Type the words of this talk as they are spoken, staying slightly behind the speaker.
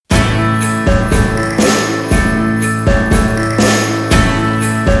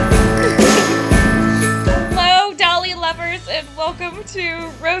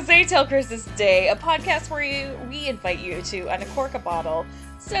to Rose Till Christmas Day, a podcast where we invite you to uncork a bottle,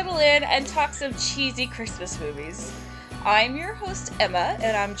 settle in, and talk some cheesy Christmas movies. I'm your host, Emma,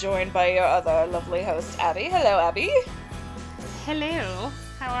 and I'm joined by your other lovely host, Abby. Hello, Abby. Hello.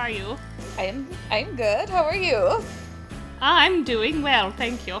 How are you? I'm good. How are you? I'm doing well,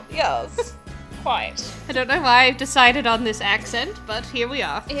 thank you. Yes. Quite. I don't know why I've decided on this accent, but here we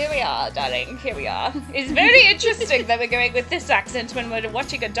are. Here we are, darling. Here we are. It's very interesting that we're going with this accent when we're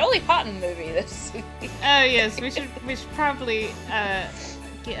watching a Dolly Parton movie this week. Oh yes, we should probably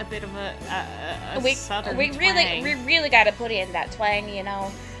get a bit of a southern twang. We really got to put in that twang, you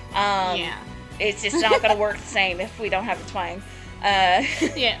know. Yeah. It's just not going to work the same if we don't have the twang.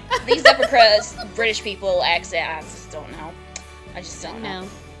 Yeah. These upper crust British people accent, I just don't know. I just don't know.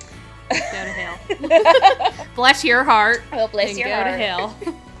 Go to hell. Bless your heart. Oh, bless your heart. Go to hell.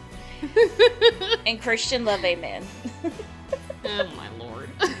 And Christian love, amen. Oh my lord.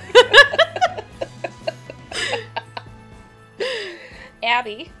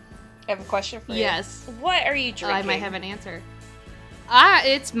 Abby, I have a question for you. Yes. What are you drinking? I might have an answer.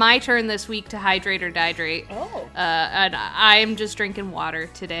 It's my turn this week to hydrate or dihydrate. Oh. And I'm just drinking water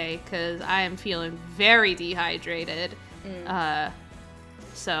today because I am feeling very dehydrated.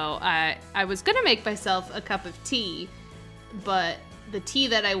 So I was gonna make myself a cup of tea, but the tea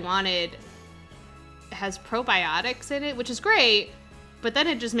that I wanted has probiotics in it, which is great, but then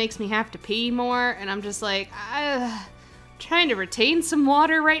it just makes me have to pee more, and I'm just like, I'm trying to retain some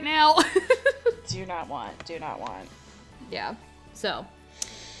water right now. Do not want. Yeah. So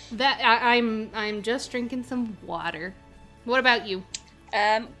that I'm just drinking some water. What about you?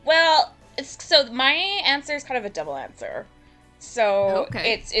 Well, so my answer is kind of a double answer. So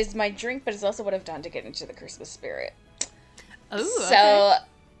okay. it's my drink, but it's also what I've done to get into the Christmas spirit. Oh, so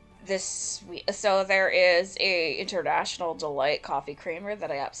this week, so there is a International Delight coffee creamer that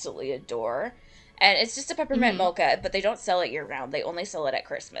I absolutely adore, and it's just a peppermint mocha, but they don't sell it year round. They only sell it at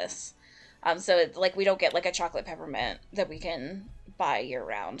Christmas. So it's like we don't get like a chocolate peppermint that we can buy year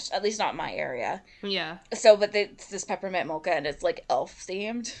round, at least not in my area. Yeah. So, but it's this peppermint mocha, and it's like elf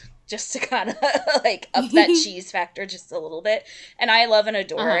themed, just to kind of like up that cheese factor just a little bit. And I love and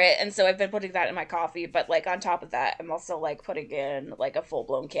adore it, and so I've been putting that in my coffee. But like on top of that, I'm also like putting in like a full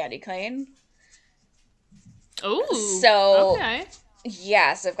blown candy cane. Oh. So okay.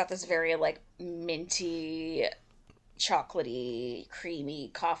 Yeah, so I've got this very like minty, chocolatey,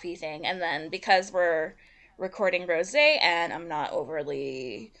 creamy coffee thing, and then because we're recording rosé and I'm not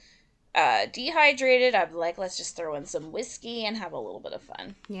overly dehydrated, I'm like, let's just throw in some whiskey and have a little bit of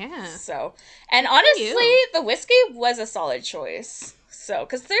fun. Yeah. So, and honestly, the whiskey was a solid choice. So,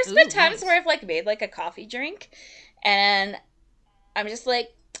 because there's been times where I've like made like a coffee drink, and I'm just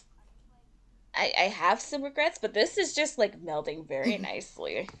like, I have some regrets, but this is just like melding very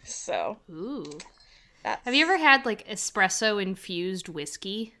nicely. So, have you ever had like espresso infused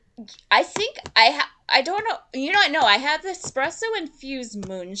whiskey? I think I don't know. You know what? No, I had the espresso infused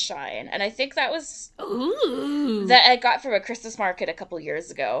moonshine, and I think that was that I got from a Christmas market a couple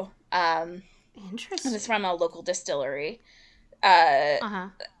years ago. Interesting. And it's from a local distillery. But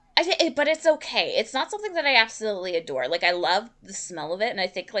it's okay. It's not something that I absolutely adore. Like, I love the smell of it, and I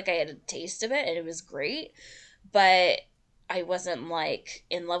think like I had a taste of it, and it was great. But I wasn't, like,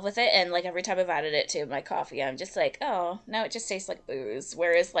 in love with it, and, like, every time I've added it to my coffee, I'm just like, oh, now it just tastes like booze.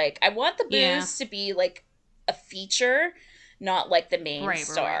 Whereas, like, I want the booze to be, like, a feature, not, like, the main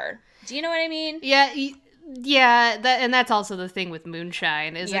star. Right. Do you know what I mean? Yeah, and that's also the thing with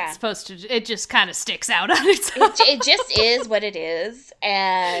moonshine, is it's supposed to, it just kind of sticks out on its own. It just is what it is,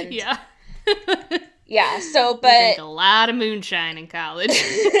 and... Yeah. Yeah, so, but... I drank a lot of moonshine in college.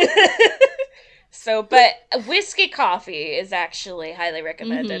 So, but whiskey coffee is actually highly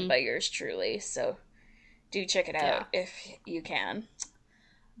recommended by yours truly. So, do check it out if you can.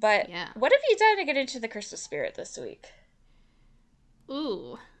 But what have you done to get into the Christmas spirit this week?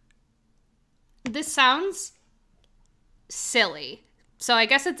 Ooh. This sounds silly. So I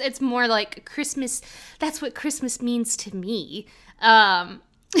guess it's more like Christmas. That's what Christmas means to me.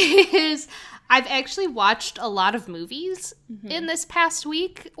 Is I've actually watched a lot of movies in this past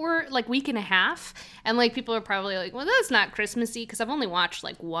week, or like week and a half, and like people are probably like, well, that's not Christmassy, because I've only watched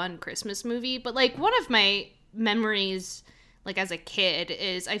like one Christmas movie. But like one of my memories like as a kid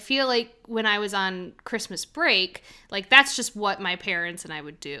is I feel like when I was on Christmas break, like that's just what my parents and I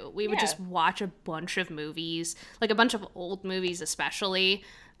would do. We would just watch a bunch of movies, like a bunch of old movies especially.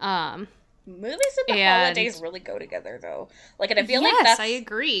 Movies and the holidays really go together, though. Like, and I feel like that's... I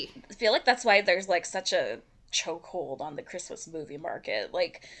agree. I feel like that's why there's, like, such a chokehold on the Christmas movie market.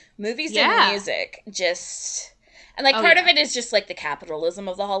 Like, movies and music just... And, like, part of it is just, like, the capitalism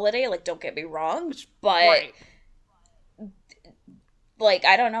of the holiday. Like, don't get me wrong. But, like,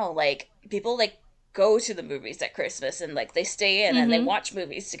 I don't know. Like, people, like, go to the movies at Christmas and, like, they stay in and they watch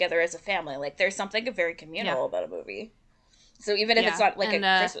movies together as a family. Like, there's something very communal about a movie. So even if it's not, like,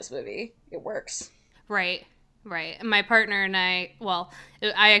 a Christmas movie, it works. Right. Right. And my partner and I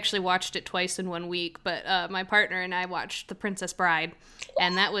actually watched it twice in 1 week, but my partner and I watched The Princess Bride,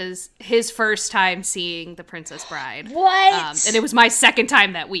 and that was his first time seeing The Princess Bride. What? And it was my second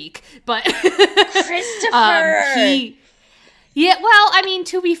time that week. But Christopher! Yeah, well, I mean,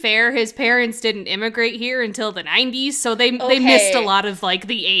 to be fair, his parents didn't immigrate here until the 90s, so they missed a lot of, like,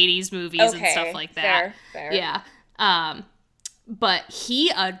 the 80s movies and stuff like that. Fair. Yeah. But he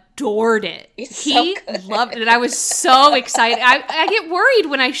adored it. He loved it. And I was so excited. I get worried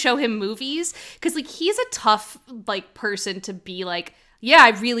when I show him movies because, like, he's a tough, like, person to be like, yeah, I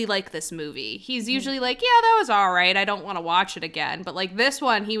really like this movie. He's usually like, yeah, that was all right. I don't want to watch it again. But, like, this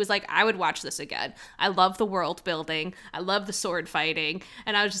one, he was like, I would watch this again. I love the world building. I love the sword fighting.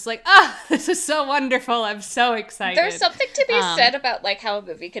 And I was just like, this is so wonderful. I'm so excited. There's something to be said about, like, how a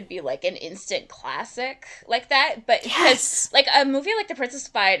movie could be, like, an instant classic like that. But, yes, like, a movie like The Princess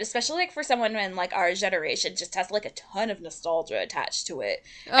Bride, especially, like, for someone in, like, our generation, just has, like, a ton of nostalgia attached to it.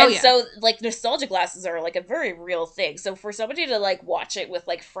 So, like, nostalgia glasses are, like, a very real thing. So for somebody to, like, watch it with,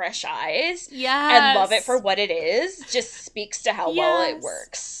 like, fresh eyes and love it for what it is just speaks to how well it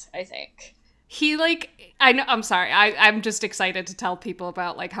works, I think. He, like, I know, I'm sorry, I'm just excited to tell people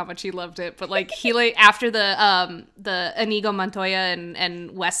about, like, how much he loved it, but, like, he, like, after the Inigo Montoya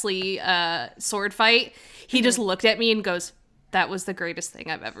and Wesley sword fight, he just looked at me and goes, that was the greatest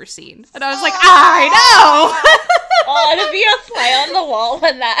thing I've ever seen. And I was like, I know! To be a fly on the wall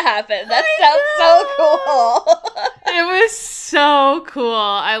when that happened. That sounds so cool. It was so cool.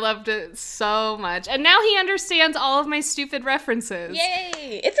 I loved it so much. And now he understands all of my stupid references.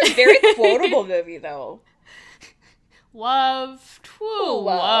 Yay! It's a very quotable movie, though. Love. True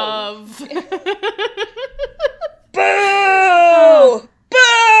love. Boo! Boo!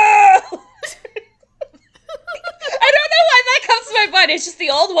 I don't know why that comes to my mind. It's just the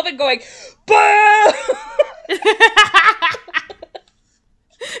old woman going, boo!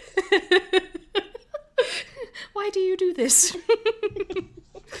 Why do you do this?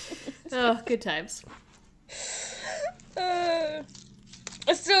 Oh, good times.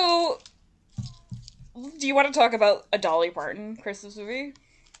 So, do you want to talk about a Dolly Parton Christmas movie?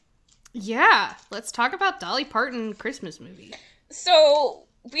 Yeah, let's talk about Dolly Parton Christmas movie. So,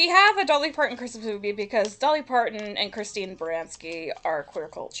 we have a Dolly Parton Christmas movie because Dolly Parton and Christine Baranski are queer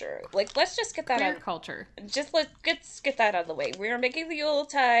culture. Like, let's just get that queer culture. Let's get that out of the way. We are making the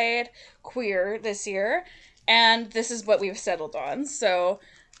Yuletide queer this year, and this is what we've settled on. So,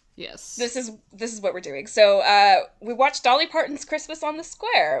 yes, this is what we're doing. So, we watched Dolly Parton's Christmas on the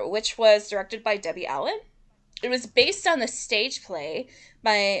Square, which was directed by Debbie Allen. It was based on the stage play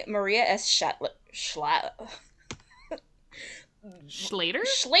by Maria S.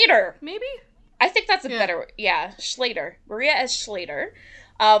 Schlater? Maybe? I think that's a better word. Yeah, Schlater. Maria S. Schlater.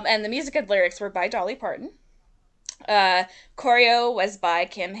 And the music and lyrics were by Dolly Parton. Choreo was by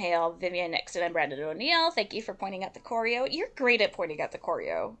Kim Hale, Vivian Nixon, and Brandon O'Neill. Thank you for pointing out the choreo. You're great at pointing out the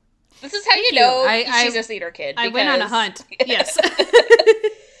choreo. This is how you know she's a theater kid. I went on a hunt. Yes.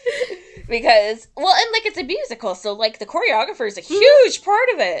 Because, well, and, like, it's a musical, so, like, the choreographer is a huge part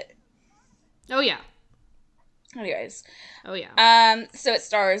of it. Oh, yeah. Anyways. Oh, yeah. So it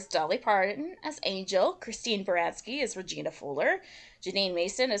stars Dolly Parton as Angel, Christine Baranski as Regina Fuller, Janine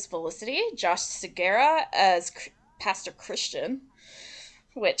Mason as Felicity, Josh Segarra as Pastor Christian,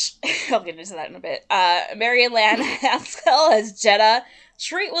 which, I'll get into that in a bit, Marian Lan Haskell as Jenna,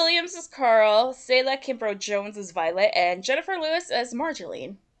 Treat Williams as Carl, Selah Kimbrough Jones as Violet, and Jennifer Lewis as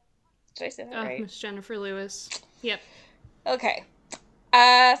Marjolaine. Did I say that right? Miss Jennifer Lewis. Yep. Okay.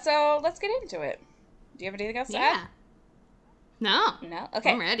 So let's get into it. Do you have anything else to add? No.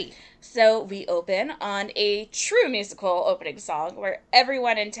 Okay. I'm ready. So we open on a true musical opening song where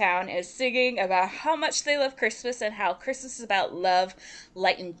everyone in town is singing about how much they love Christmas and how Christmas is about love,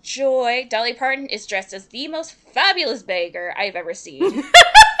 light, and joy. Dolly Parton is dressed as the most fabulous beggar I've ever seen. Yes!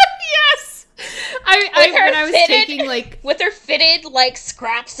 With her fitted, like,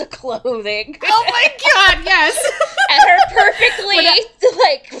 scraps of clothing. Oh my god, yes! And her perfectly,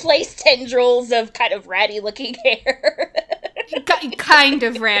 placed tendrils of kind of ratty-looking hair. Kind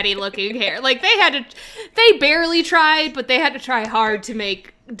of ratty-looking hair. Like, they barely tried, but they had to try hard to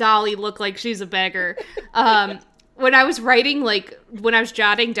make Dolly look like she's a beggar. When I was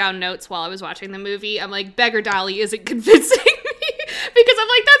jotting down notes while I was watching the movie, I'm like, Beggar Dolly isn't convincing me. Because I'm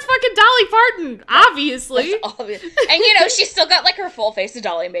like, that's fucking Dolly Parton, obviously. That's obvious. And she's still got like her full face of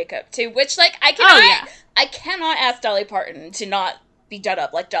Dolly makeup too, which like I cannot ask Dolly Parton to not be done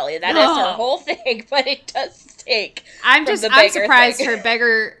up like Dolly. That is her whole thing, but it does take. I'm surprised thing.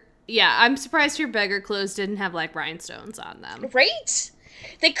 I'm surprised her beggar clothes didn't have like rhinestones on them. Right?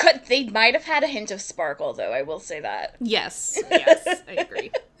 They might have had a hint of sparkle though, I will say that. Yes, I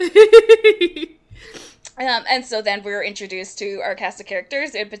agree. And so then we were introduced to our cast of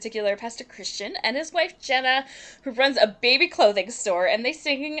characters, in particular Pastor Christian and his wife Jenna, who runs a baby clothing store, and they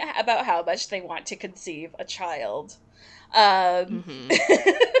sing about how much they want to conceive a child.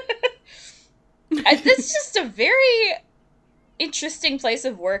 It's just a very interesting place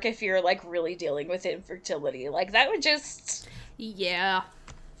of work if you're like really dealing with infertility. Like that would just... Yeah.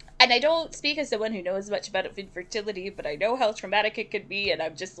 And I don't speak as someone who knows much about infertility, but I know how traumatic it could be, and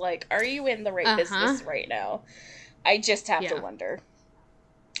I'm just like, are you in the right business right now? I just have to wonder.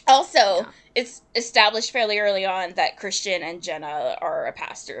 Also, it's established fairly early on that Christian and Jenna are a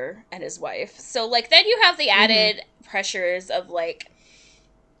pastor and his wife. So, like, then you have the added pressures of, like,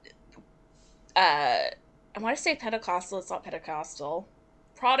 I want to say Pentecostal, it's not Pentecostal.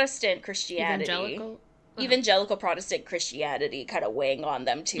 Protestant Christianity. Evangelical Protestant Christianity kind of weighing on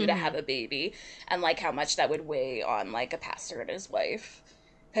them too to have a baby, and like how much that would weigh on like a pastor and his wife,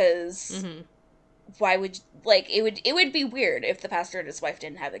 because why would like it would be weird if the pastor and his wife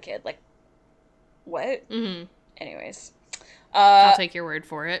didn't have a kid. Like what? Anyways, I'll take your word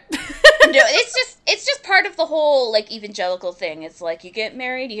for it. No, it's just part of the whole like evangelical thing. It's like you get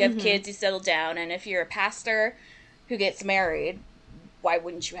married, you have kids, you settle down, and if you're a pastor who gets married, why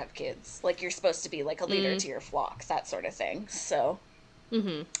wouldn't you have kids? Like, you're supposed to be, like, a leader to your flock, that sort of thing. So,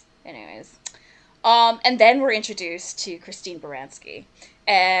 anyways. And then we're introduced to Christine Baranski.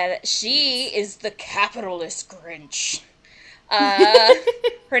 And she is the capitalist Grinch.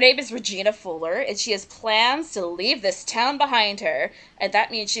 Her name is Regina Fuller, and she has plans to leave this town behind her. And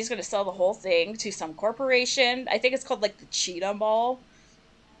that means she's going to sell the whole thing to some corporation. I think it's called, like, the Cheetah Mall.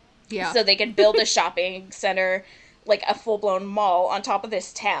 Yeah. So they can build a shopping center, like a full-blown mall on top of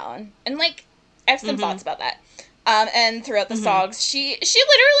this town. And, like, I have some thoughts about that. And throughout the songs, she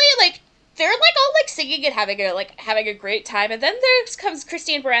literally, like, they're, like, all, like, singing and having a great time. And then there comes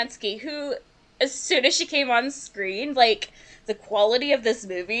Christine Baranski, who, as soon as she came on screen, like, the quality of this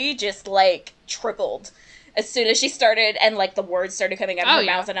movie just, like, tripled. As soon as she started and, like, the words started coming out of her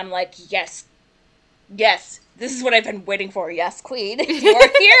mouth, and I'm like, yes, this is what I've been waiting for. Yes, queen, you are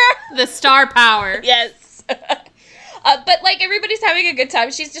here. The star power. Yes. But, like, everybody's having a good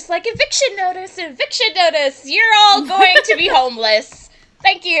time. She's just like, eviction notice, you're all going to be homeless.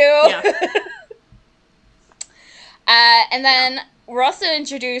 Thank you. Yeah. And then we're also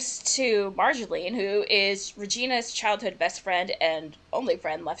introduced to Marjolaine, who is Regina's childhood best friend and only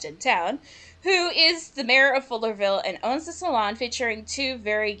friend left in town, who is the mayor of Fullerville and owns a salon featuring two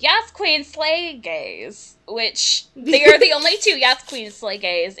very Yes Queen slay gays, which they are the only two Yes Queen slay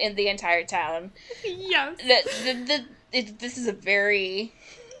gays in the entire town. Yes. This is a very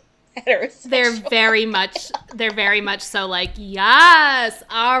heterosexual. They're very much so like, yes,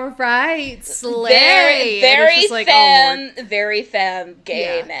 all right, slay. Very femme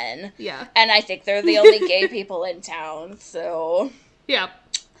gay men. Yeah. And I think they're the only gay people in town, so. Yeah.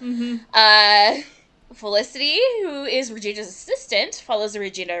 Felicity, who is Regina's assistant, follows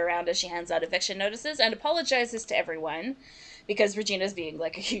Regina around as she hands out eviction notices and apologizes to everyone because Regina's being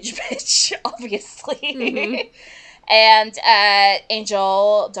like a huge bitch, obviously. And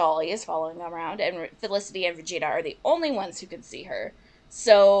Angel Dolly is following them around, and Felicity and Regina are the only ones who can see her.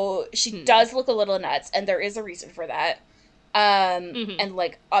 So she does look a little nuts, and there is a reason for that. And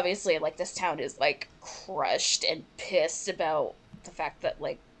like obviously, like this town is like crushed and pissed about the fact that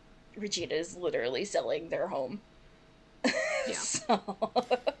like Regina is literally selling their home. Yeah.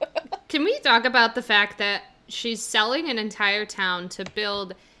 Can we talk about the fact that she's selling an entire town to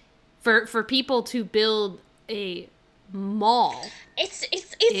build for people to build a mall? It's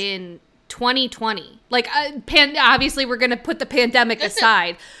in 2020. Like obviously we're going to put the pandemic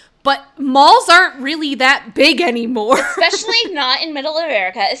aside. But malls aren't really that big anymore. Especially not in middle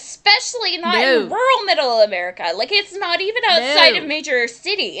America. Especially not in rural middle America. Like, it's not even outside of major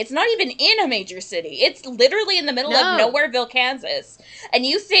city. It's not even in a major city. It's literally in the middle of Nowhereville, Kansas. And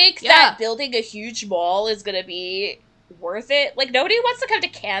you think that building a huge mall is going to be worth it? Like, nobody wants to come to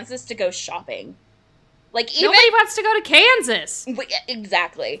Kansas to go shopping. Like, even nobody wants to go to Kansas.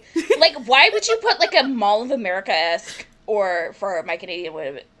 Exactly. Like, why would you put, like, a Mall of America-esque, or for my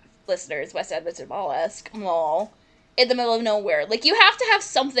Canadian listeners, West Edmonton Mall-esque mall in the middle of nowhere? Like, you have to have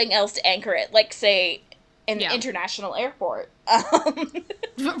something else to anchor it. Like, say, in the international airport.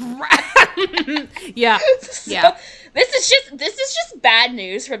 Yeah. So, yeah. This is just bad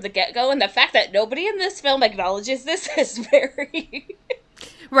news from the get-go, and the fact that nobody in this film acknowledges this is very...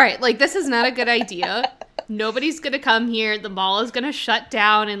 Right, like, this is not a good idea. Nobody's gonna come here. The mall is gonna shut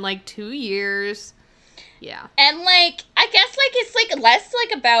down in, like, 2 years. Yeah. And, like, I guess, like, it's, like, less,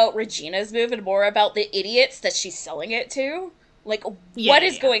 like, about Regina's move and more about the idiots that she's selling it to. Like, what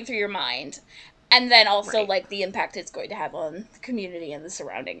is going through your mind? And then also, like, the impact it's going to have on the community and the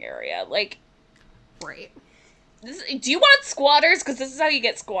surrounding area. Like... Right. Do you want squatters? Because this is how you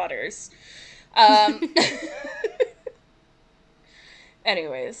get squatters.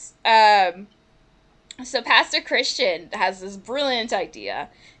 Anyways, so Pastor Christian has this brilliant idea,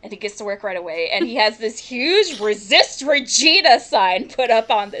 and he gets to work right away, and he has this huge Resist Regina sign put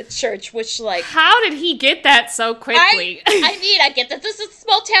up on the church, which, like... How did he get that so quickly? I mean, I get that this is a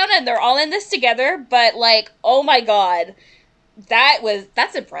small town, and they're all in this together, but, like, oh my god,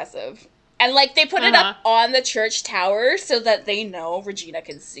 that's impressive. And, like, they put it up on the church tower so that they know Regina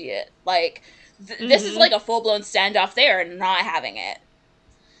can see it. Like, this is, like, a full-blown standoff there and not having it.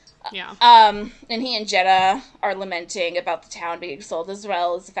 Yeah. And he and Jenna are lamenting about the town being sold, as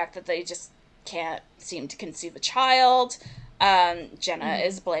well as the fact that they just can't seem to conceive a child. Jenna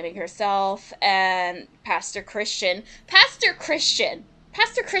is blaming herself, and Pastor Christian,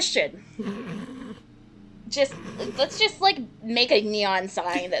 let's just like make a neon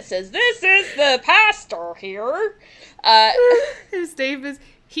sign that says, "This is the pastor here." His name is,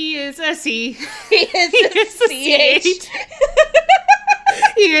 he is a C. He is a CH.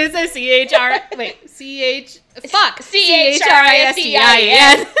 He is a CHR. Wait, CH. Fuck.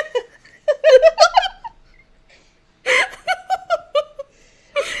 CHRISTIN.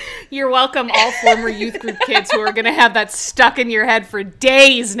 You're welcome, all former youth group kids who are going to have that stuck in your head for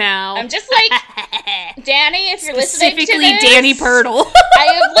days now. I'm just like, Danny, if you're listening to this. Specifically, Danny Pirtle. I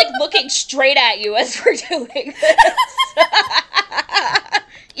am, like, looking straight at you as we're doing this.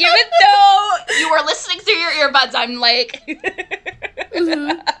 Even though you are listening through your earbuds, I'm like...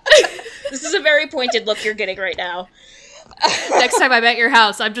 This is a very pointed look you're getting right now. Next time I'm at your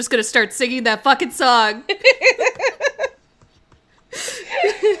house, I'm just going to start singing that fucking song.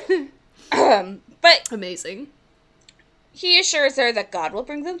 But amazing. He assures her that God will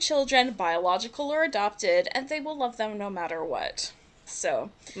bring them children, biological or adopted, and they will love them no matter what. So,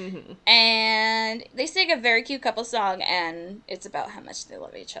 and they sing a very cute couple song, and it's about how much they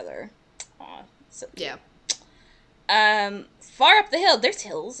love each other. Aw, so cute. Yeah. Far up the hill, there's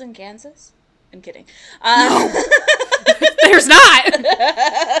hills in Kansas. I'm kidding. No. There's not.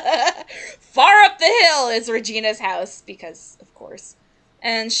 Far up the hill is Regina's house, because, of course.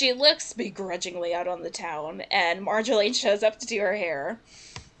 And she looks begrudgingly out on the town, and Marjolaine shows up to do her hair.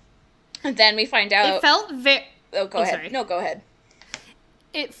 And then we find out... It felt very... Oh, go ahead. Sorry. No, go ahead.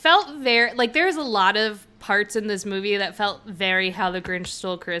 It felt very... Like, there's a lot of parts in this movie that felt very How the Grinch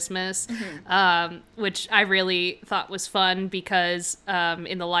Stole Christmas, which I really thought was fun because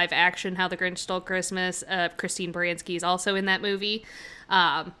in the live action How the Grinch Stole Christmas, Christine Baranski is also in that movie,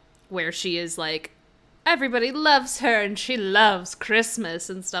 where she is like, everybody loves her and she loves Christmas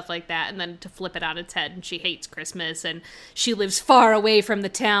and stuff like that, and then to flip it on its head and she hates Christmas and she lives far away from the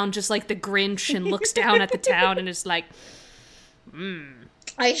town just like the Grinch and looks down at the town and is like,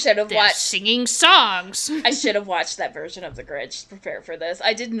 I should have watched singing songs. I should have watched that version of The Grinch to prepare for this.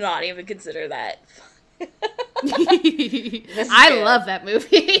 I did not even consider that. I love that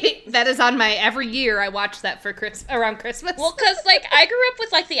movie. That is on my every year. I watch that for around Christmas. Well, because like I grew up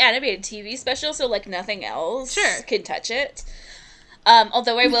with like the animated TV special, so like nothing else can touch it.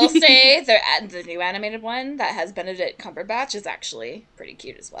 Although I will say the new animated one that has Benedict Cumberbatch is actually pretty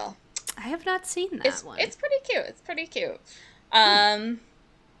cute as well. I have not seen that one. It's pretty cute. It's pretty cute.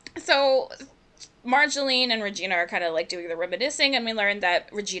 So Marjolaine and Regina are kind of like doing the reminiscing, and we learned that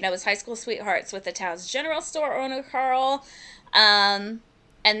Regina was high school sweethearts with the town's general store owner, Carl. And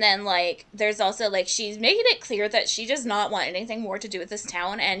then like there's also like she's making it clear that she does not want anything more to do with this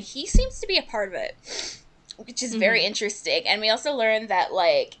town, and he seems to be a part of it, which is very interesting. And we also learned that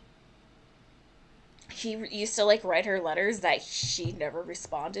like he used to like write her letters that she never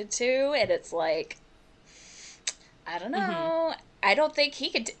responded to, and it's like, I don't know. I don't think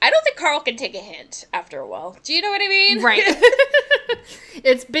Carl can take a hint after a while. Do you know what I mean? Right.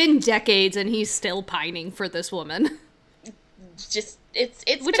 It's been decades and he's still pining for this woman. Just, it's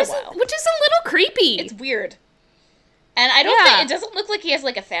been a while. Which is a little creepy. It's weird. And I don't think, it doesn't look like he has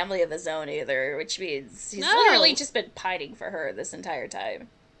like a family of his own either, which means he's literally just been pining for her this entire time.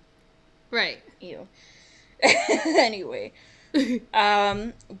 Right. Ew. Anyway.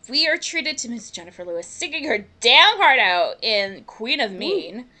 We are treated to Miss Jennifer Lewis singing her damn heart out in Queen of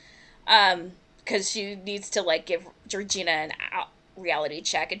Mean. Because she needs to, like, give Georgina an reality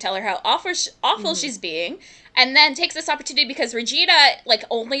check and tell her how awful she's being. And then takes this opportunity because Regina, like,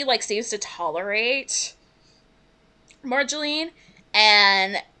 only, like, seems to tolerate Marjolaine.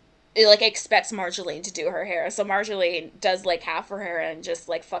 And it, like, expects Marjolaine to do her hair. So Marjolaine does, like, half her hair and just,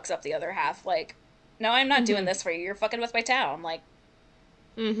 like, fucks up the other half. Like, no, I'm not doing this for you. You're fucking with my town. Like,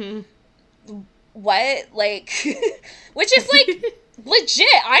 what? Like, which is, like, legit.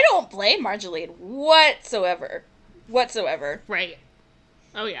 I don't blame Marjolaine whatsoever. Right.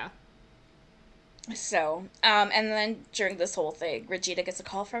 Oh, yeah. So, and then during this whole thing, Regina gets a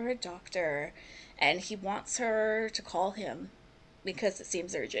call from her doctor, and he wants her to call him because it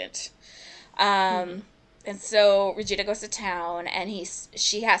seems urgent. And so Regina goes to town, and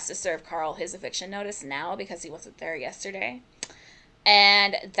she has to serve Carl his eviction notice now because he wasn't there yesterday.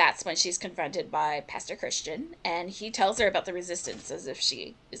 And that's when she's confronted by Pastor Christian, and he tells her about the resistance as if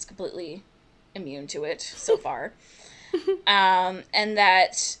she is completely immune to it so far. And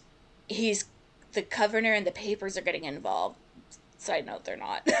that the governor and the papers are getting involved. Side note, they're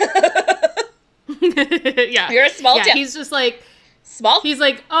not. Yeah. You're a small town. He's just like... Small? He's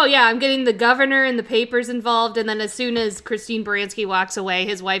like, oh yeah, I'm getting the governor and the papers involved, and then as soon as Christine Baranski walks away,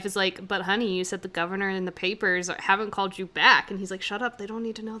 his wife is like, but honey, you said the governor and the papers haven't called you back. And he's like, shut up, they don't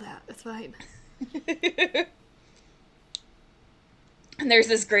need to know that. It's fine. And there's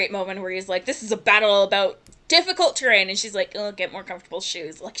this great moment where he's like, this is a battle about difficult terrain, and she's like, oh, get more comfortable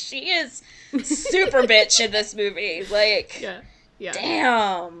shoes. Like, she is super bitch in this movie. Like, yeah.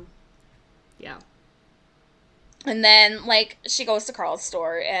 Damn. Yeah. And then, like, she goes to Carl's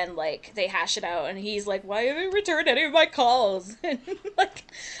store, and, like, they hash it out, and he's like, why haven't you returned any of my calls? And, like,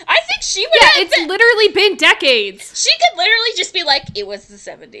 I think she would have... it's literally been decades. She could literally just be like, it was the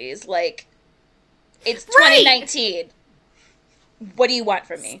 70s. Like, it's 2019. Right. What do you want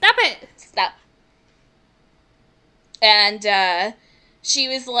from me? Stop. And, she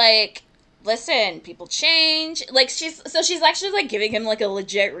was like, listen, people change. Like, she's actually, like, giving him, like, a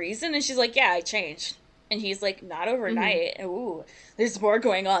legit reason, and she's like, yeah, I changed. And he's like, not overnight. Ooh, there's more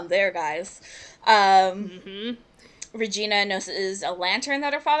going on there, guys. Regina notices a lantern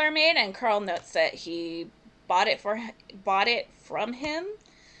that her father made, and Carl notes that he bought it from him,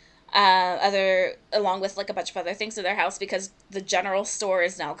 along with, like, a bunch of other things in their house, because the general store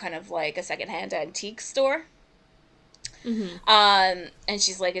is now kind of like a secondhand antique store. And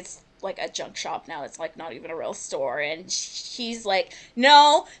she's like, it's like a junk shop now. It's like not even a real store. And he's like,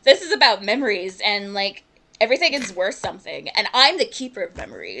 no, this is about memories, and like everything is worth something, and I'm the keeper of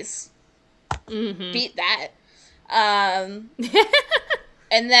memories. Beat that. And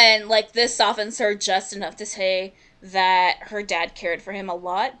then like this softens her just enough to say that her dad cared for him a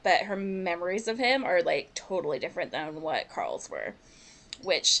lot, but her memories of him are like totally different than what Carl's were,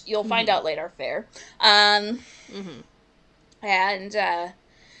 which you'll find out later. Fair. And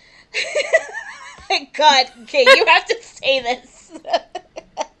God, okay, you have to say this.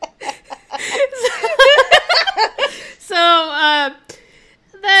 So,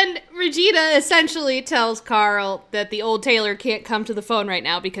 then Regina essentially tells Carl that the old tailor can't come to the phone right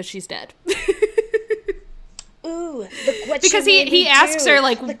now because she's dead. Ooh, look what because you made he me asks do. her,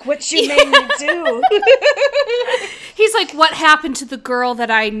 like, look what you made me do. He's like, what happened to the girl that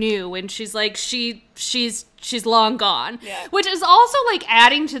I knew? And she's like, she's long gone. Yeah. Which is also like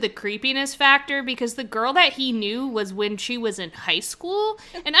adding to the creepiness factor, because the girl that he knew was when she was in high school.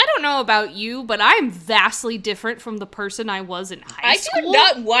 And I don't know about you, but I'm vastly different from the person I was in high school. I do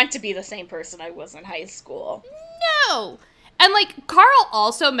not want to be the same person I was in high school. No. And, like, Carl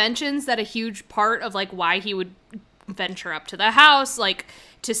also mentions that a huge part of, like, why he would venture up to the house, like,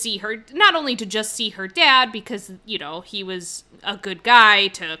 to see her, not only to just see her dad, because, you know, he was a good guy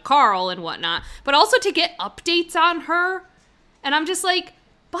to Carl and whatnot, but also to get updates on her. And I'm just like,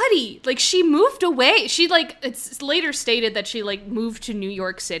 buddy, like, she moved away. She, like, it's later stated that she, like, moved to New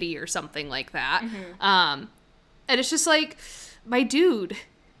York City or something like that. And it's just like, my dude,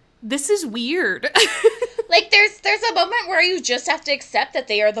 this is weird. Like, there's a moment where you just have to accept that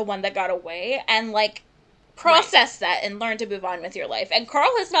they are the one that got away and, like, process that and learn to move on with your life. And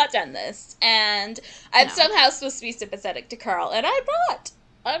Carl has not done this. And I'm somehow supposed to be sympathetic to Carl, and I'm not.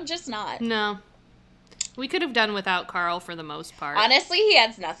 I'm just not. No. We could have done without Carl for the most part. Honestly, he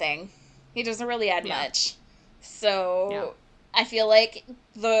adds nothing. He doesn't really add much. So, I feel like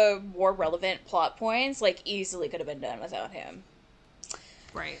the more relevant plot points, like, easily could have been done without him.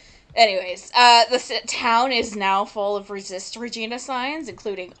 Right. Anyways, the town is now full of resist Regina signs,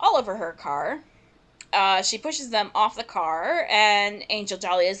 including all over her car. she pushes them off the car, and Angel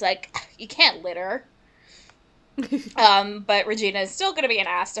Dolly is like, you can't litter. But Regina is still going to be an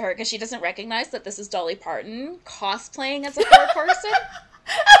ass to her because she doesn't recognize that this is Dolly Parton cosplaying as a poor person.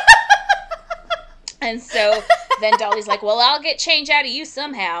 And so then Dolly's like, well, I'll get change out of you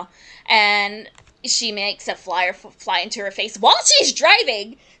somehow. And she makes a flyer fly into her face while she's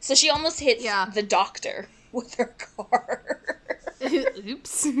driving. So she almost hits the doctor with her car.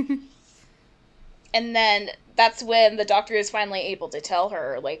 Oops. And then that's when the doctor is finally able to tell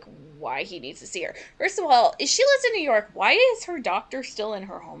her, like, why he needs to see her. First of all, if she lives in New York, why is her doctor still in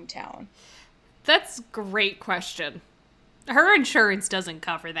her hometown? That's a great question. Her insurance doesn't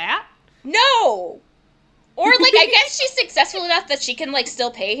cover that. No! Or, like, I guess she's successful enough that she can, like,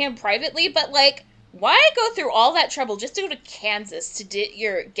 still pay him privately, but, like, why go through all that trouble just to go to Kansas to get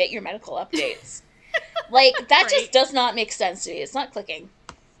your medical updates? Like, that just does not make sense to me. It's not clicking.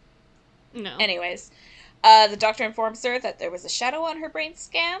 No. Anyways, the doctor informs her that there was a shadow on her brain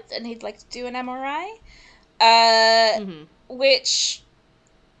scans, and he'd like to do an MRI, which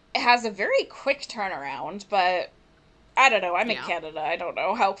has a very quick turnaround, but I don't know. I'm in Canada. I don't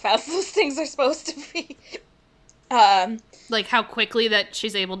know how fast those things are supposed to be. Like how quickly that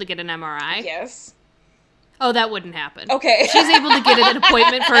she's able to get an MRI? Yes. Oh, that wouldn't happen. Okay. She's able to get an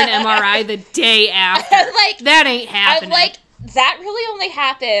appointment for an MRI the day after. Like, that ain't happening. I'm like, that really only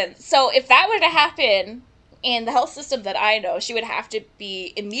happened. So if that were to happen in the health system that I know, she would have to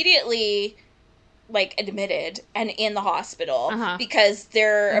be immediately, like, admitted and in the hospital because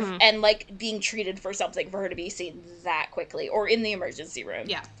they're, and, like, being treated for something for her to be seen that quickly, or in the emergency room.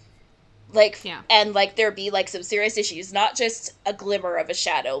 Yeah. Like, and, like, there'd be, like, some serious issues, not just a glimmer of a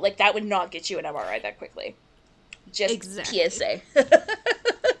shadow. Like, that would not get you an MRI that quickly. Just PSA.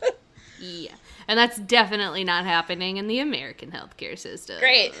 Yeah. And that's definitely not happening in the American healthcare system.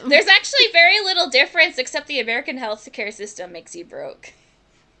 Great. There's actually very little difference, except the American healthcare system makes you broke.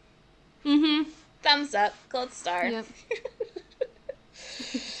 Mm-hmm. Thumbs up. Gold star. Yep.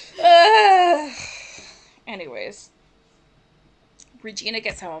 Anyways. Regina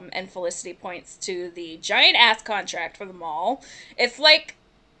gets home, and Felicity points to the giant-ass contract for the mall. It's, like,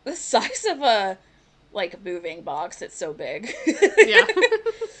 the size of a, like, moving box. It's so big. Yeah.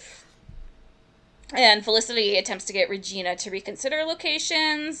 And Felicity attempts to get Regina to reconsider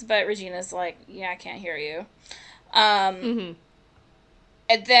locations, but Regina's like, yeah, I can't hear you. And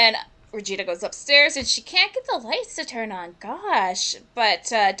then Regina goes upstairs, and she can't get the lights to turn on. Gosh.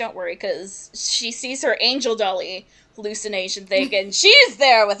 But don't worry, because she sees her Angel Dolly hallucination thing, and she's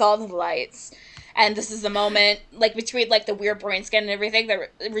there with all the lights. And this is the moment, like, between, like, the weird brain scan and everything,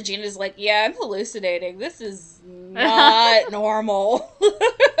 that Regina's like, yeah, I'm hallucinating. This is not normal.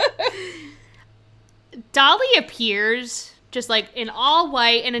 Dolly appears just, like, in all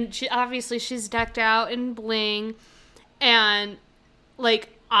white, and obviously she's decked out in bling, and,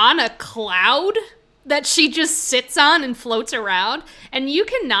 like, on a cloud that she just sits on and floats around, and you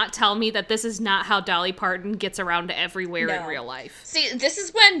cannot tell me that this is not how Dolly Parton gets around everywhere in real life. See, this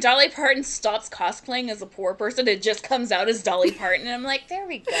is when Dolly Parton stops cosplaying as a poor person. It just comes out as Dolly Parton, and I'm like, there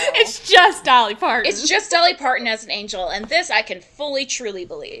we go. It's just Dolly Parton. It's just Dolly Parton as an angel, and this I can fully, truly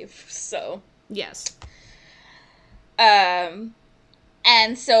believe, so. Yes. And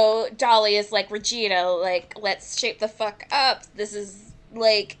so Dolly is like, Regina, like, let's shape the fuck up. This is,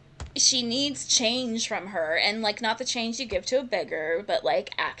 like, she needs change from her, and, like, not the change you give to a beggar, but, like,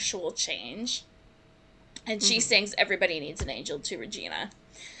 actual change. And she sings Everybody Needs an Angel to Regina.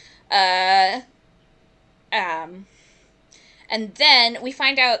 And then we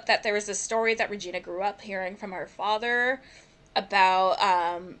find out that there was a story that Regina grew up hearing from her father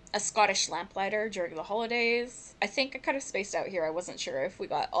about a Scottish lamplighter during the holidays. I think I kind of spaced out here. I wasn't sure if we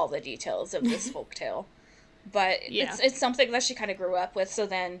got all the details of this folktale. But it's something that she kind of grew up with, so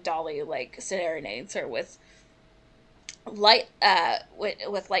then Dolly, like, serenades her with light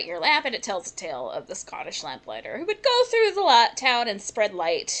your lamp, and it tells a tale of the Scottish lamplighter who would go through the town and spread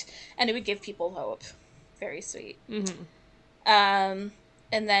light, and it would give people hope. Very sweet. And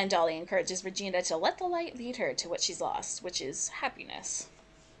then Dolly encourages Regina to let the light lead her to what she's lost, which is happiness.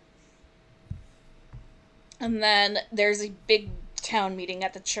 And then there's a big town meeting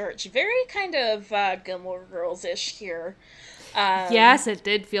at the church. Very kind of Gilmore Girls-ish here. Yes, it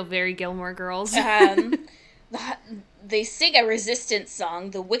did feel very Gilmore Girls. They sing a resistance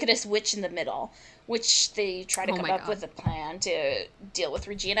song, The Wickedest Witch in the Middle, which they try to come up with a plan to deal with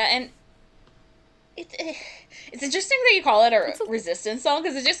Regina. And it's interesting that you call it a resistance song,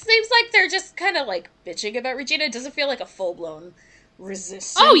 because it just seems like they're just kind of, like, bitching about Regina. It doesn't feel like a full-blown,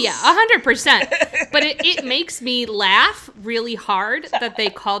 resistance. Oh yeah, 100%. But it makes me laugh really hard that they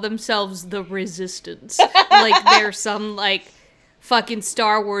call themselves the Resistance. Like they're some like fucking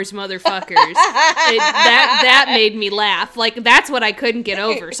Star Wars motherfuckers. That made me laugh. Like that's what I couldn't get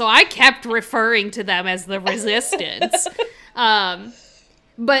over. So I kept referring to them as the Resistance.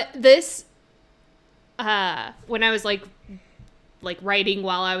 But this when I was like writing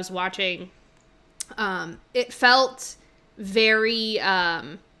while I was watching, it felt very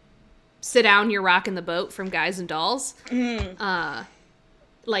Sit Down, You're Rocking the Boat from Guys and Dolls.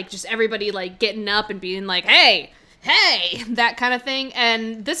 Like just everybody like getting up and being like, hey, that kind of thing.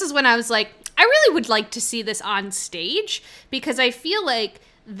 And this is when I was like, I really would like to see this on stage, because I feel like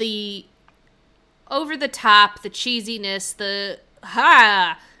the over the top, the cheesiness, the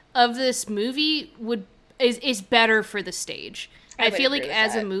of this movie is better for the stage. I feel like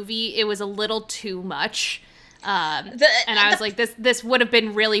as a movie, it was a little too much. And I was like, this would have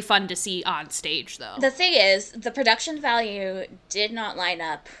been really fun to see on stage, though. The thing is, the production value did not line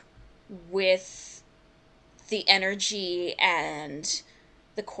up with the energy and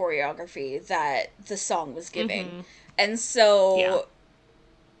the choreography that the song was giving. Mm-hmm. And so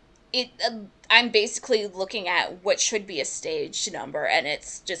I'm basically looking at what should be a staged number, and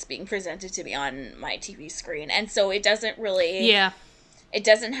it's just being presented to me on my TV screen. And so it doesn't really... Yeah. It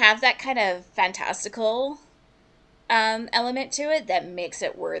doesn't have that kind of fantastical element to it that makes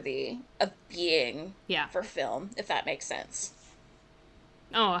it worthy of being for film, if that makes sense.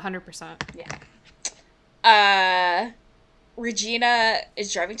 Oh, 100%. Yeah. Regina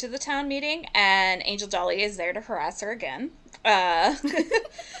is driving to the town meeting, and Angel Dolly is there to harass her again.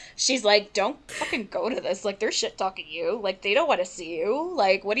 She's like, don't fucking go to this. Like, they're shit-talking you. Like, they don't want to see you.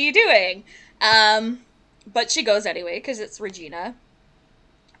 Like, what are you doing? But she goes anyway, because it's Regina.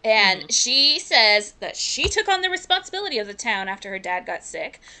 And she says that she took on the responsibility of the town after her dad got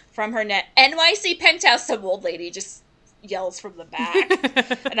sick from her NYC penthouse. Some old lady just yells from the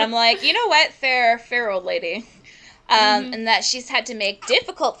back. And I'm like, you know what? Fair old lady. And that she's had to make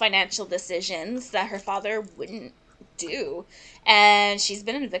difficult financial decisions that her father wouldn't do. And she's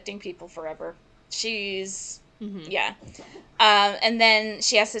been evicting people forever. She's... Yeah. And then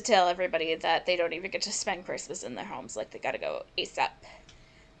she has to tell everybody that they don't even get to spend Christmas in their homes. Like, they gotta go ASAP.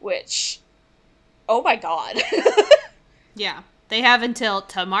 Which, oh my god. Yeah. They have until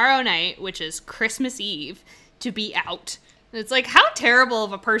tomorrow night, which is Christmas Eve, to be out. And it's like, how terrible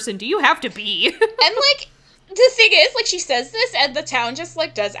of a person do you have to be? And, like, the thing is, like, she says this, and the town just,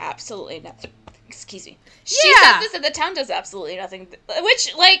 like, does absolutely nothing. Excuse me. She says this, and the town does absolutely nothing.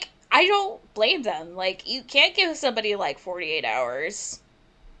 Which, like, I don't blame them. Like, you can't give somebody, like, 48 hours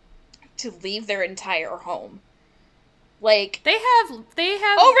to leave their entire home. Like, they have over the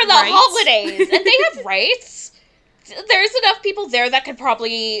rights. Holidays, and they have rights. There's enough people there that could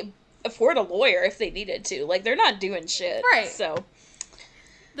probably afford a lawyer if they needed to. Like, they're not doing shit. Right. So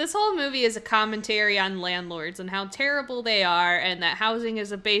this whole movie is a commentary on landlords and how terrible they are, and that housing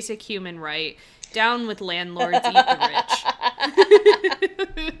is a basic human right. Down with landlords, eat the rich.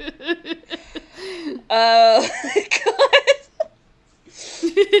 Oh, God.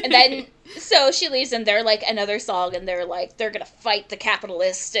 And then, so she leaves, and they're like another song, and they're like, they're gonna fight the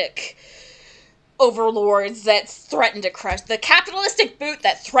capitalistic overlords that threaten to crush, the capitalistic boot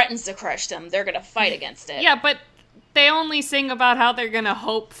that threatens to crush them. They're gonna fight against it. Yeah, but they only sing about how they're gonna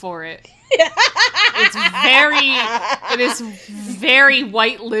hope for it. It is very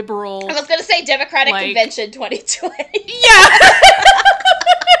white liberal. I was gonna say Democratic Convention 2020. Yeah.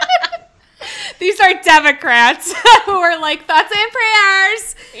 These are Democrats who are like, thoughts and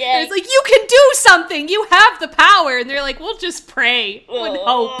prayers. Yeah. And it's like, you can do something. You have the power. And they're like, we'll just pray with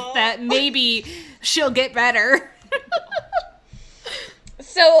hope that maybe she'll get better.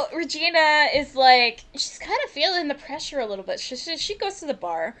 So Regina is like, she's kind of feeling the pressure a little bit. She goes to the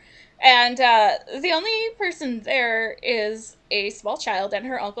bar, and the only person there is a small child and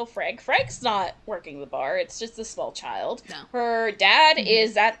her Uncle Frank. Frank's not working the bar. It's just a small child. No. Her dad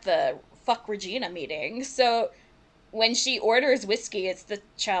is at the Fuck Regina meeting. So when she orders whiskey, it's the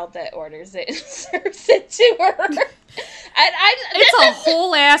child that orders it and serves it to her. And it's a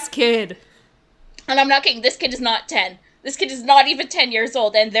whole ass kid. And I'm not kidding. This kid is not 10. This kid is not even 10 years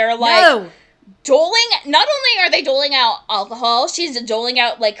old. And they're like not only are they doling out alcohol, she's doling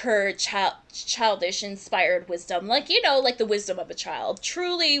out like her childish inspired wisdom. Like, you know, like the wisdom of a child.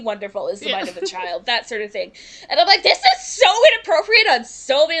 Truly wonderful is the mind of a child. That sort of thing. And I'm like, this is so inappropriate on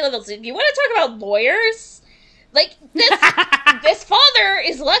so many levels. You want to talk about lawyers? Like, this father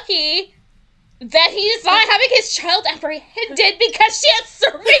is lucky that he's not having his child apprehended because she is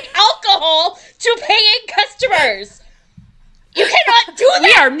serving alcohol to paying customers. You cannot cannot do that!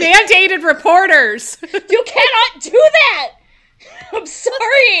 We are mandated reporters! You cannot do that! I'm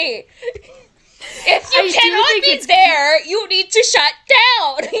sorry! If you cannot be there, you need to shut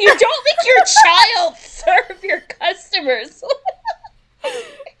down! You don't make your child serve your customers!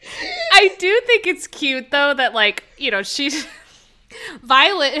 I do think it's cute, though, that, like, you know, she's...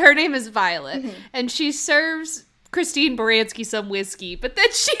 Violet, her name is Violet, and she serves Christine Baranski some whiskey, but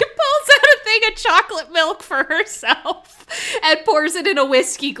then she pulls out a thing of chocolate milk for herself and pours it in a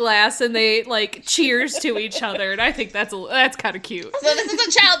whiskey glass, and they, like, cheers to each other, and I think that's kind of cute. So this is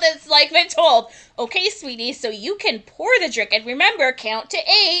a child that's, like, been told, okay, sweetie, so you can pour the drink, and remember, count to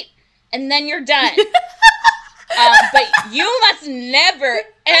 8, and then you're done. But you must never,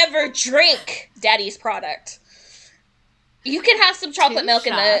 ever drink Daddy's product. You can have some chocolate milk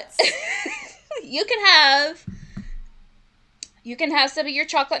in the... You can have some of your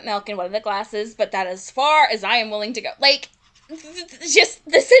chocolate milk in one of the glasses, but that is as far as I am willing to go. Like, just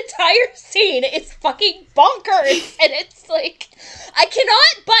this entire scene is fucking bonkers. And it's like, I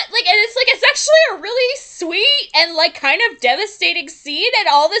cannot, but like, and it's like, it's actually a really sweet and like kind of devastating scene. And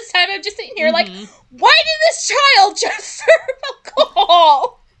all this time I'm just sitting here like, why did this child just serve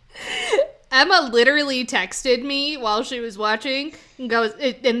alcohol? Emma literally texted me while she was watching and goes,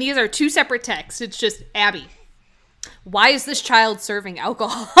 and these are 2 separate texts. It's just, Abby, why is this child serving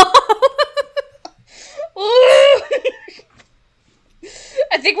alcohol?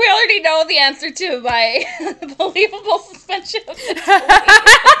 I think we already know the answer to my believable suspension of disbelief.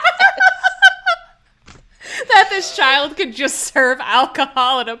 That this child could just serve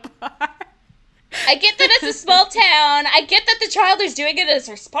alcohol at a bar. I get that it's a small town. I get that the child is doing it as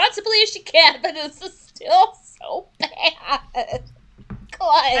responsibly as she can, but this is still so bad.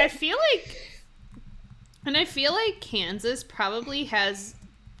 God. I feel like Kansas probably has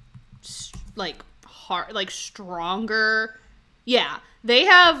stronger. Yeah, they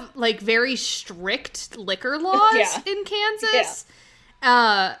have like very strict liquor laws in Kansas.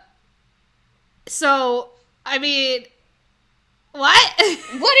 Yeah. So I mean, what?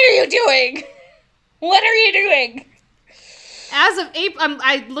 What are you doing? What are you doing? As of April,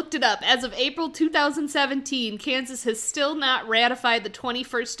 I looked it up. As of April 2017, Kansas has still not ratified the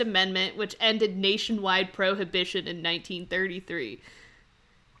 21st Amendment, which ended nationwide prohibition in 1933.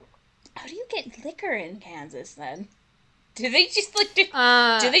 How do you get liquor in Kansas then? Do they just like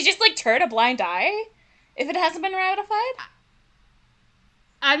do they just like turn a blind eye if it hasn't been ratified?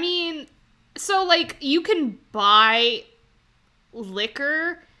 I mean, so like you can buy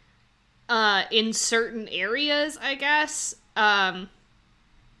liquor in certain areas, I guess. Like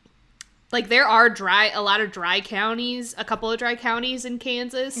there are a lot of dry counties, a couple of dry counties in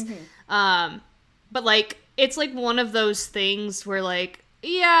Kansas. But like it's like one of those things where like,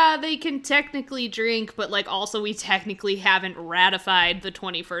 yeah, they can technically drink, but like also we technically haven't ratified the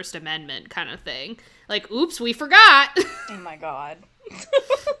 21st Amendment kind of thing. Like, oops, we forgot. Oh my God.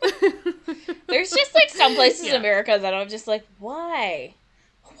 There's just like some places in America that I'm just like, why?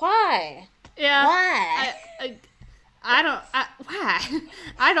 Why? Yeah. Why? I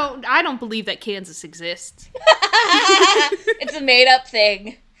don't believe that Kansas exists. It's a made up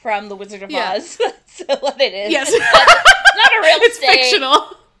thing from The Wizard of Oz. That's what it is. Yes. It's not a real It's state.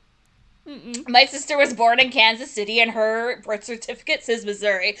 fictional. My sister was born in Kansas City and her birth certificate says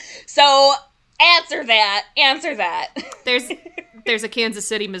Missouri. So answer that. There's a Kansas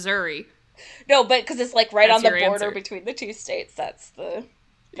City, Missouri. No, but because it's like right That's on the your border answer. Between the two states. That's the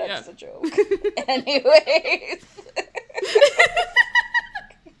joke. Anyways.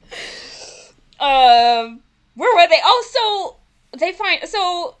 Where were they? Oh,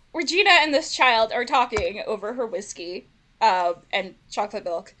 so Regina and this child are talking over her whiskey, and chocolate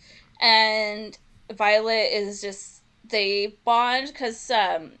milk, and Violet is just, they bond because,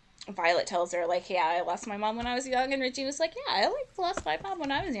 Violet tells her, like, yeah, I lost my mom when I was young, and Regina's like, yeah, I lost my mom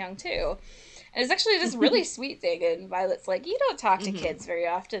when I was young, too. And it's actually this really sweet thing, and Violet's like, you don't talk to kids very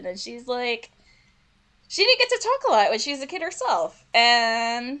often, and she's like, she didn't get to talk a lot when she was a kid herself.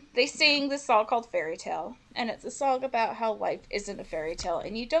 And they sing this song called Fairy Tale, and it's a song about how life isn't a fairy tale,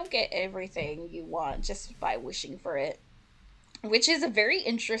 and you don't get everything you want just by wishing for it. Which is a very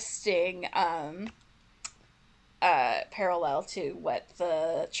interesting, parallel to what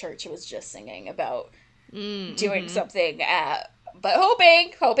the church was just singing about doing something, but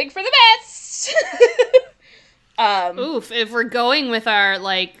hoping for the best. Oof, if we're going with our,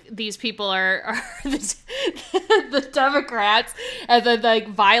 like, these people are the Democrats, and then, like,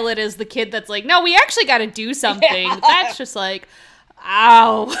 Violet is the kid that's like, no, we actually gotta do something. Yeah. That's just like,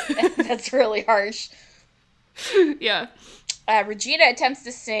 ow. That's really harsh. Yeah. Regina attempts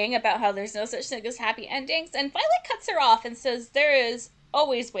to sing about how there's no such thing as happy endings, and Violet cuts her off and says there is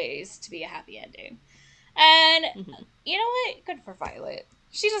always ways to be a happy ending. And you know what? Good for Violet.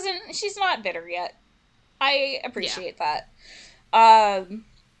 She's not bitter yet. I appreciate that.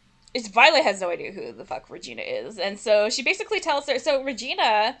 Violet has no idea who the fuck Regina is, and so she basically tells her. So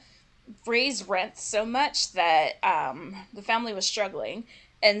Regina raised rent so much that the family was struggling,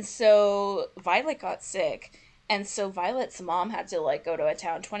 and so Violet got sick, and so Violet's mom had to like go to a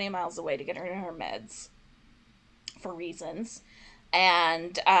town 20 miles away to get her meds for reasons.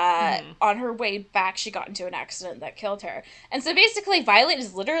 And on her way back, she got into an accident that killed her. And so basically, Violet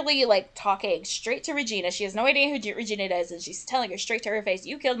is literally, like, talking straight to Regina. She has no idea who Regina is, and she's telling her straight to her face,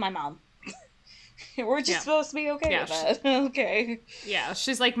 you killed my mom. We're just supposed to be okay with that. Okay. Yeah,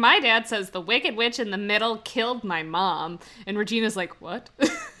 she's like, my dad says the Wicked Witch in the middle killed my mom. And Regina's like, what?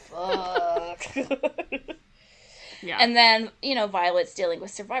 Fuck. Yeah. And then, Violet's dealing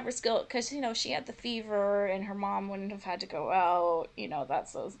with survivor's guilt because, she had the fever and her mom wouldn't have had to go out.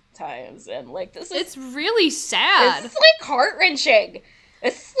 That's those times. And, like, it's really sad. It's, like, heart-wrenching.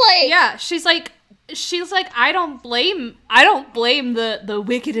 It's, like... Yeah, she's like, I don't blame the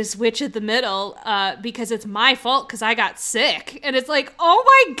wickedest witch at the middle because it's my fault because I got sick. And it's like, oh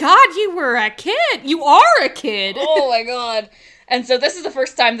my god, you were a kid. You are a kid. Oh my god. And so this is the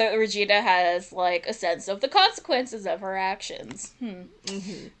first time that Regina has, like, a sense of the consequences of her actions.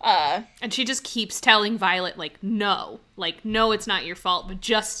 And she just keeps telling Violet, like, no. Like, no, it's not your fault, but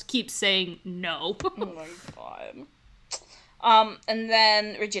just keeps saying no. Oh my god. And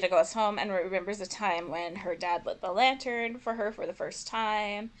then Regina goes home and remembers a time when her dad lit the lantern for her for the first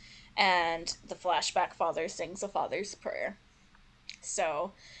time. And the flashback father sings a father's prayer.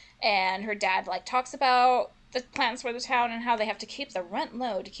 So, and her dad, like, talks about the plans for the town and how they have to keep the rent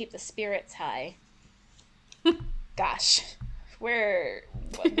low to keep the spirits high. Gosh, where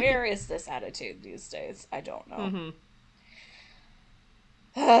is this attitude these days? I don't know.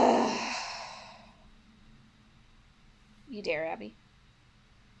 You dare, Abby?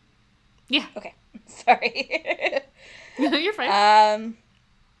 Yeah. Okay. Sorry. No, you're fine.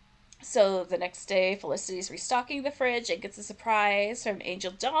 So the next day, Felicity's restocking the fridge and gets a surprise from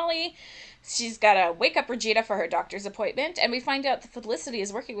Angel Dolly. She's got to wake up Regina for her doctor's appointment, and we find out that Felicity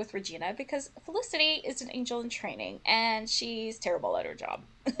is working with Regina because Felicity is an angel in training, and she's terrible at her job.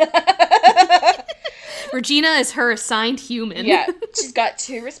 Regina is her assigned human. Yeah, she's got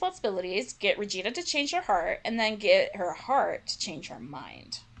two responsibilities: get Regina to change her heart, and then get her heart to change her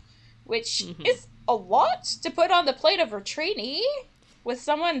mind. Which is a lot to put on the plate of her trainee with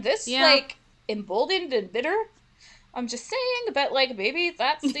someone this, like, emboldened and bitter. I'm just saying, but, like, maybe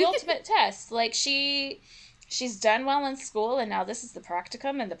that's the ultimate test. Like, she's done well in school, and now this is the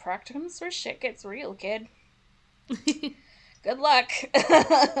practicum, and the practicum's where shit gets real, kid. Good luck.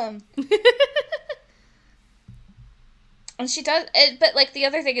 And she does, but, like, the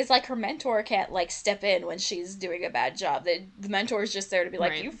other thing is, like, her mentor can't, like, step in when she's doing a bad job. The mentor's just there to be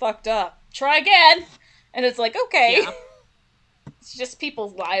like, you fucked up. Try again. And it's like, okay. Yeah. It's just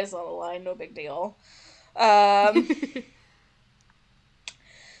people's lives on the line, no big deal.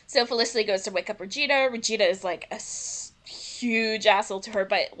 So Felicity goes to wake up Regina. Regina is, like, a huge asshole to her,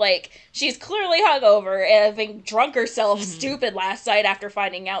 but, like, she's clearly hungover and having drunk herself stupid last night after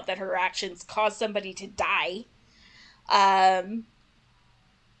finding out that her actions caused somebody to die.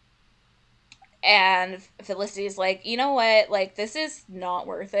 And Felicity's like, you know what? Like, this is not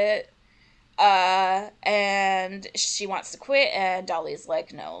worth it. And she wants to quit, and Dolly's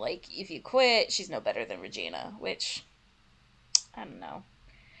like, no, like, if you quit, she's no better than Regina, which, I don't know.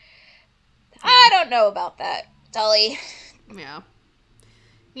 I don't know about that, Dolly. Yeah.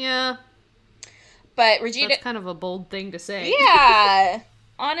 Yeah. But Regina... That's kind of a bold thing to say. Yeah.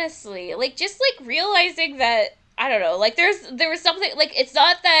 Honestly. Like, just, like, realizing that, I don't know, like, there was something, like, it's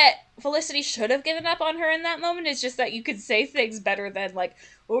not that Felicity should have given up on her in that moment, it's just that you could say things better than, like,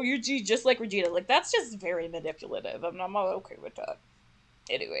 oh, you're just like Regina. Like, that's just very manipulative. I'm not okay with that.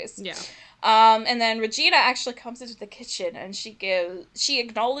 Anyways. Yeah. And then Regina actually comes into the kitchen, and she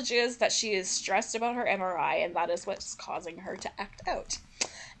acknowledges that she is stressed about her MRI, and that is what's causing her to act out.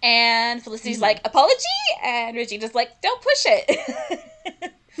 And Felicity's like, apology? And Regina's like, don't push it.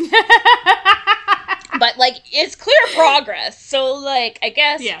 But, like, it's clear progress. So, like, I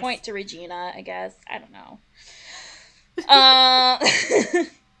guess, point to Regina, I guess. I don't know.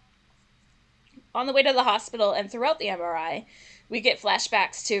 On the way to the hospital and throughout the MRI, we get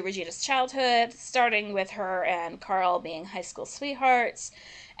flashbacks to Regina's childhood, starting with her and Carl being high school sweethearts,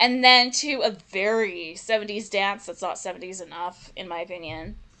 and then to a very 70s dance that's not 70s enough, in my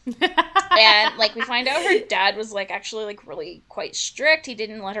opinion. And, like, we find out her dad was, like, actually, like, really quite strict. He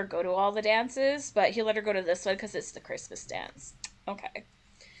didn't let her go to all the dances, but he let her go to this one because it's the Christmas dance. Okay.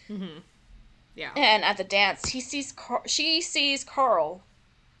 Mm-hmm. Yeah. And at the dance, she sees Carl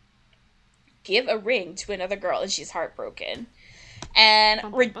give a ring to another girl, and she's heartbroken. And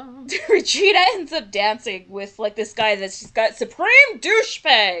Regina ends up dancing with, like, this guy that she's got supreme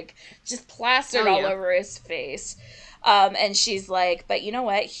douchebag just plastered all over his face. And she's like, but you know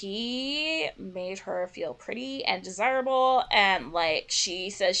what? He made her feel pretty and desirable. And, like, she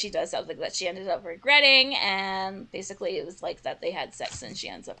says she does something that she ended up regretting. And basically it was like that they had sex and she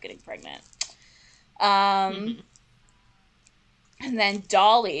ends up getting pregnant. And then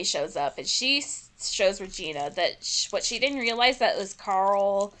Dolly shows up and she shows Regina that what she didn't realize that was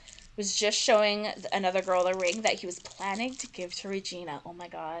Carl was just showing another girl a ring that he was planning to give to Regina. Oh my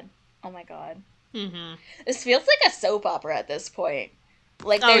god. Mm-hmm. This feels like a soap opera at this point.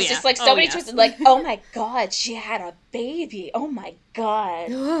 Like, there's just, like, so many twists. Like, oh my god, she had a baby. Oh my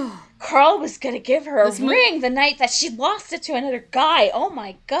god. Carl was gonna give her a ring the night that she lost it to another guy. Oh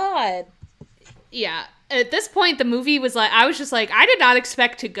my god. Yeah. At this point, the movie was like, I was just like, I did not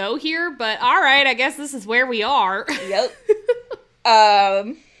expect to go here, but all right, I guess this is where we are. Yep.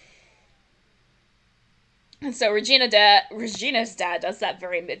 And so Regina's dad does that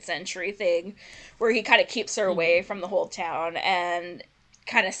very mid-century thing where he kind of keeps her away from the whole town and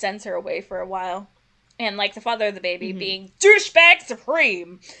kind of sends her away for a while. And, like, the father of the baby being douchebag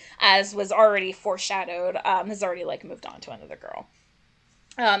supreme, as was already foreshadowed, has already, like, moved on to another girl.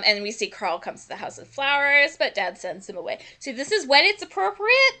 And we see Carl comes to the house with flowers, but dad sends him away. See, this is when it's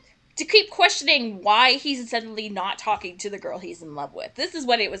appropriate to keep questioning why he's suddenly not talking to the girl he's in love with. This is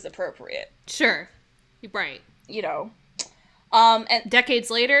when it was appropriate. Sure. Right. You know. And decades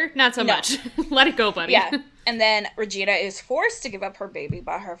later, not so much. Let it go, buddy. Yeah. And then Regina is forced to give up her baby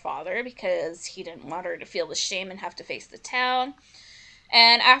by her father because he didn't want her to feel the shame and have to face the town.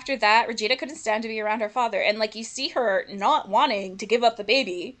 And after that, Regina couldn't stand to be around her father. And, like, you see her not wanting to give up the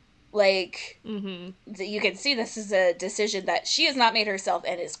baby. Like, you can see this is a decision that she has not made herself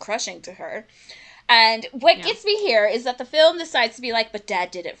and is crushing to her. And what gets me here is that the film decides to be like, but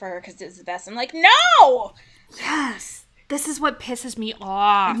dad did it for her because it's the best. I'm like, no! Yes! This is what pisses me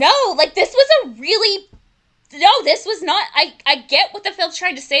off. No, like, this was a really... No, this was not... I get what the film's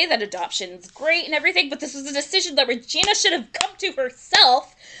trying to say, that adoption's great and everything, but this was a decision that Regina should have come to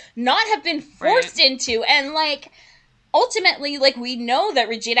herself, not have been forced into, and, like... Ultimately, like, we know that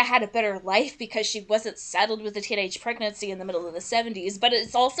Regina had a better life because she wasn't saddled with a teenage pregnancy in the middle of the 70s, but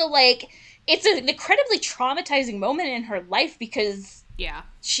it's also, like, it's an incredibly traumatizing moment in her life because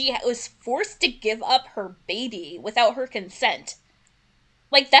she was forced to give up her baby without her consent.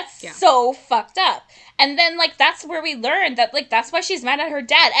 Like, that's so fucked up. And then, like, that's where we learn that, like, that's why she's mad at her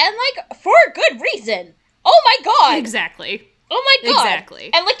dad, and, like, for a good reason. Oh my god! Exactly. Oh my god! Exactly.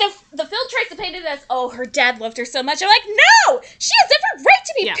 And, like, the film tries to paint it as, oh, her dad loved her so much. I'm like, no! She has every right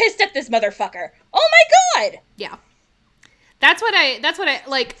to be pissed at this motherfucker! Oh my god! Yeah. That's what I,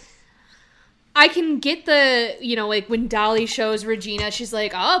 like, I can get the, you know, like, when Dolly shows Regina, she's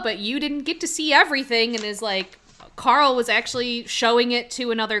like, oh, but you didn't get to see everything, and is like, Carl was actually showing it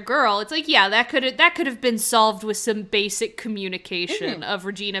to another girl. It's like, yeah, that could have been solved with some basic communication of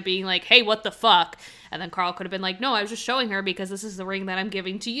Regina being like, hey, what the fuck? And then Carl could have been like, no, I was just showing her because this is the ring that I'm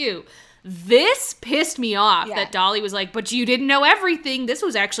giving to you. This pissed me off that Dolly was like, but you didn't know everything. This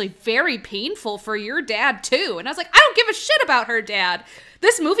was actually very painful for your dad, too. And I was like, I don't give a shit about her dad.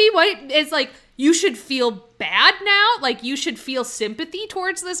 This movie is like, you should feel bad now? Like, you should feel sympathy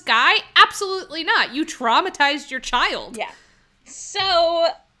towards this guy? Absolutely not. You traumatized your child. Yeah. So...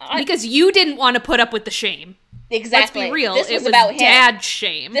 because you didn't want to put up with the shame. Exactly. Let's be real. This was it was about dad's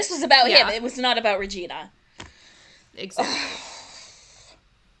shame. This was about him. It was not about Regina. Exactly.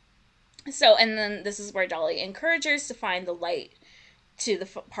 So, and then this is where Dolly encourages to find the light to the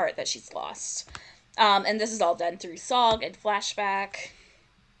part that she's lost. And this is all done through song and flashback.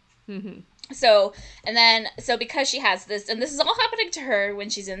 So, and then, so because she has this, and this is all happening to her when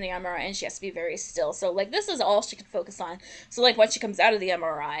she's in the MRI, and she has to be very still. So, like, this is all she can focus on. So, like, once she comes out of the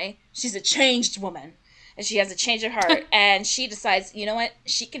MRI, she's a changed woman. And she has a change of heart. And she decides, you know what?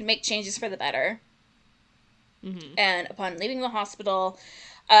 She can make changes for the better. And upon leaving the hospital,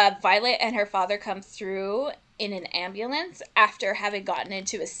 Violet and her father come through in an ambulance after having gotten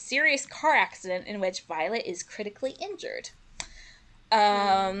into a serious car accident in which Violet is critically injured.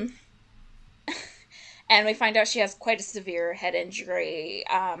 And we find out she has quite a severe head injury.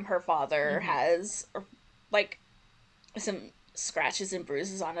 Her father has, like, some scratches and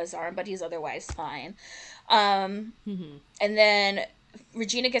bruises on his arm, but he's otherwise fine. And then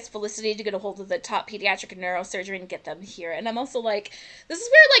Regina gets Felicity to get a hold of the top pediatric neurosurgeon and get them here. And I'm also like, this is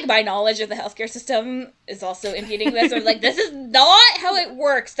where, like, my knowledge of the healthcare system is also impeding this. I'm like, this is not how it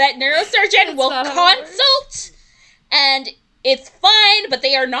works. That neurosurgeon will consult, and it's fine, but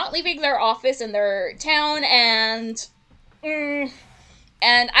they are not leaving their office in their town, and I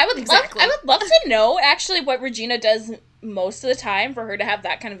would love to know, actually, what Regina does most of the time for her to have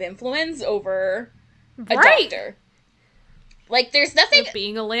that kind of influence over a doctor. Like, there's nothing...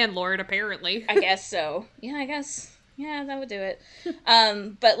 Being a landlord, apparently. I guess so. Yeah, I guess. Yeah, that would do it.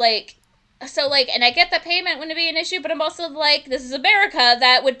 But, like... So, like, and I get that payment wouldn't be an issue, but I'm also like, this is America.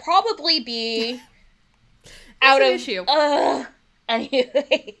 That would probably be... out of... issue.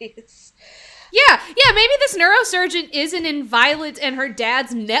 Anyways. Yeah, maybe this neurosurgeon isn't in Violet and her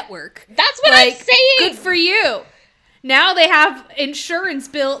dad's network. That's what I'm saying! Good for you. Now they have insurance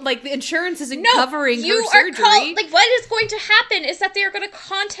bill, like, the insurance isn't covering her surgery. Like, what is going to happen is that they are going to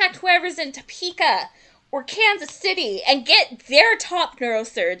contact whoever's in Topeka or Kansas City and get their top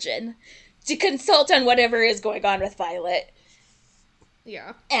neurosurgeon to consult on whatever is going on with Violet.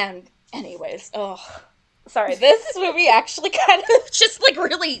 Yeah. And, anyways, sorry, this movie actually kind of just, like,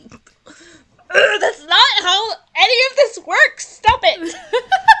 really... that's not how any of this works! Stop it!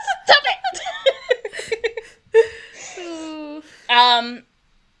 Stop it!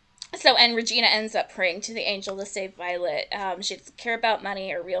 So, and Regina ends up praying to the angel to save Violet. She doesn't care about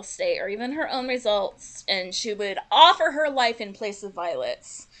money or real estate or even her own results, and she would offer her life in place of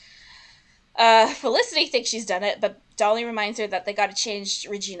Violet's. Felicity thinks she's done it, but Dolly reminds her that they gotta change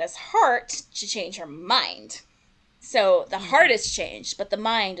Regina's heart to change her mind. So, the heart is changed, but the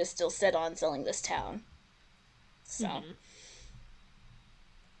mind is still set on selling this town. So...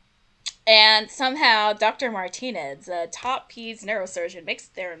 And somehow, Dr. Martinez, a top peds neurosurgeon, makes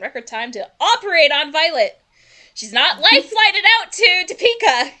it there in record time to operate on Violet. She's not life-flighted out to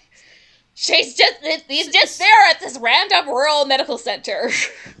Topeka. He's just there at this random rural medical center.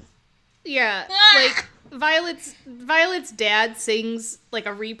 Yeah, like, Violet's dad sings, like,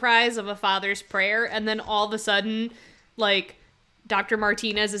 a reprise of a father's prayer, and then all of a sudden, like... Dr.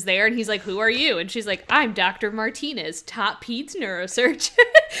 Martinez is there, and he's like, who are you? And she's like, I'm Dr. Martinez, top peds neurosurgeon.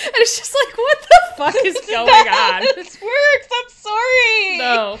 And it's just like, what the fuck is going on? This works, I'm sorry.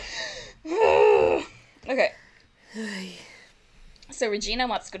 No. Okay. So Regina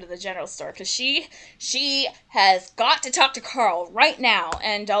wants to go to the general store, because she has got to talk to Carl right now.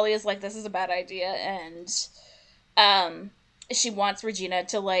 And Dolly is like, this is a bad idea, and, she wants Regina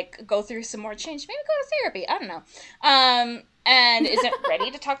to, like, go through some more change. Maybe go to therapy, I don't know. And isn't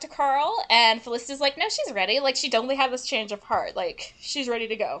ready to talk to Carl, and Felicity's like, no, she's ready, like, she totally had this change of heart, like, she's ready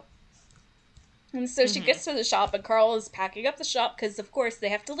to go. And so she gets to the shop, and Carl is packing up the shop, because, of course, they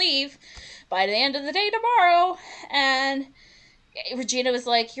have to leave by the end of the day tomorrow, and Regina was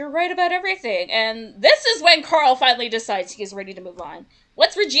like, you're right about everything, and this is when Carl finally decides he's ready to move on.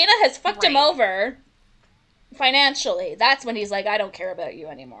 Once Regina has fucked him over, financially, that's when he's like, I don't care about you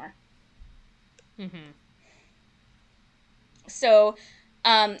anymore. So,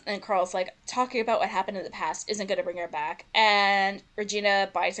 and Carl's like, talking about what happened in the past isn't going to bring her back. And Regina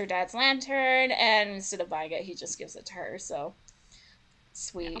buys her dad's lantern, and instead of buying it, he just gives it to her. So,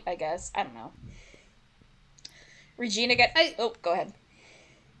 sweet, I guess. I don't know. Regina go ahead.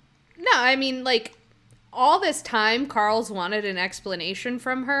 No, I mean, like, all this time, Carl's wanted an explanation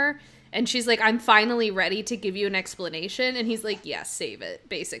from her. And she's like, I'm finally ready to give you an explanation. And he's like, yes, save it,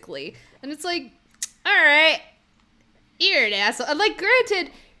 basically. And it's like, all right. You're an asshole. Like,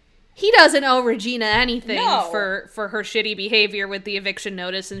 granted, he doesn't owe Regina anything for her shitty behavior with the eviction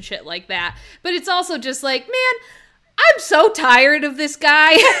notice and shit like that. But it's also just like, man, I'm so tired of this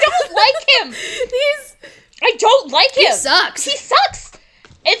guy. I don't like him. I don't like him. He sucks. It's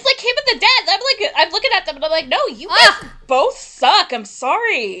like him and the dad. I'm looking at them and I'm like, no, you guys both suck. I'm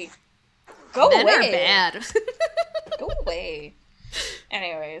sorry. Go away. Men are bad. Go away.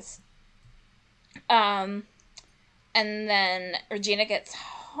 Anyways. And then Regina gets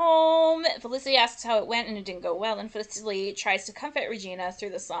home. Felicity asks how it went, and it didn't go well. And Felicity tries to comfort Regina through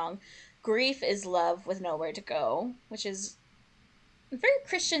the song Grief is Love with Nowhere to Go, which is a very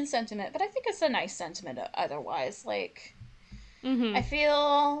Christian sentiment, but I think it's a nice sentiment otherwise. Like, I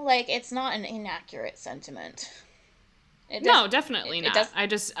feel like it's not an inaccurate sentiment. No, definitely not. I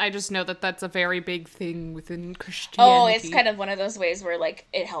just know that that's a very big thing within Christianity. Oh, it's kind of one of those ways where, like,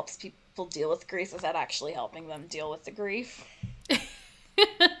 it helps people deal with grief without actually helping them deal with the grief.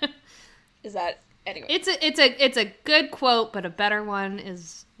 Is that anyway? It's a good quote, but a better one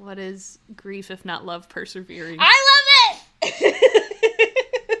is, what is grief if not love persevering? I love it.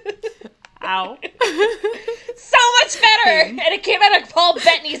 Ow. So much much better! And it came out of Paul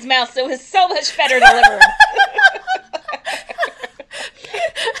Bettany's mouth, so it was so much better delivered.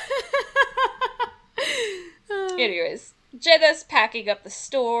 Anyways, Jenna's packing up the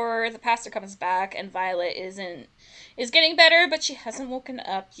store, the pastor comes back, and Violet is getting better, but she hasn't woken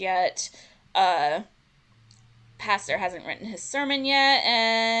up yet. Pastor hasn't written his sermon yet,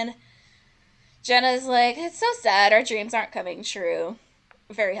 and Jenna's like, it's so sad, our dreams aren't coming true.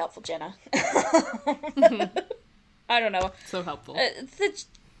 Very helpful, Jenna. I don't know. So helpful.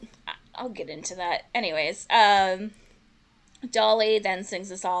 I'll get into that. Anyways, Dolly then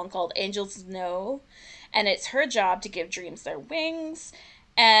sings a song called Angels Know, and it's her job to give dreams their wings.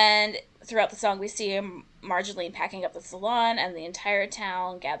 And throughout the song, we see Marjorie packing up the salon and the entire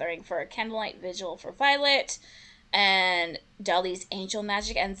town gathering for a candlelight vigil for Violet. And Dolly's angel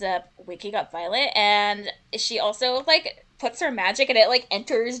magic ends up waking up Violet, and she also, like, puts her magic and it, like,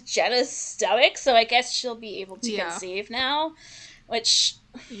 enters Jenna's stomach, so I guess she'll be able to conceive now, which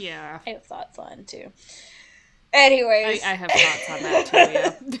I have thoughts on, too. Anyways. I have thoughts on that,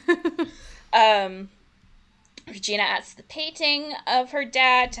 too, yeah. Regina asks the painting of her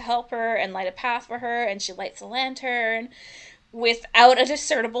dad to help her and light a path for her, and she lights a lantern without a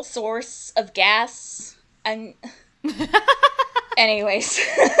discernible source of gas. And anyways,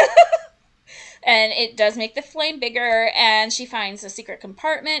 and it does make the flame bigger, and she finds a secret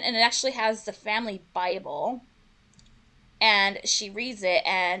compartment, and it actually has the family Bible, and she reads it,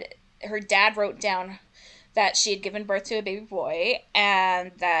 and her dad wrote down that she had given birth to a baby boy,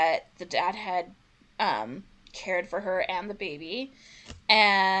 and that the dad had cared for her and the baby,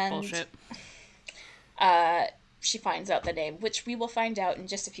 and bullshit. She finds out the name, which we will find out in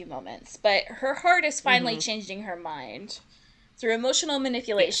just a few moments. But her heart is finally changing her mind through emotional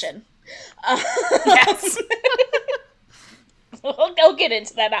manipulation. Yes. We'll get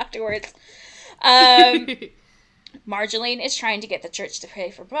into that afterwards. Marjolaine is trying to get the church to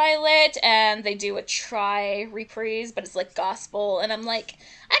pray for Violet, and they do a try reprise, but it's like gospel, and I'm like,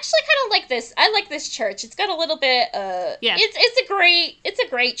 I actually kind of like this. I like this church. It's got a little bit it's a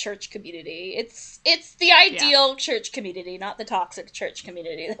great church community. It's the ideal church community, not the toxic church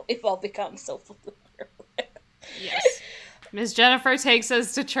community that we've all become so familiar with. Yes. Miss Jennifer takes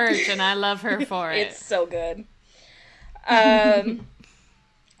us to church, and I love her for it. It's so good.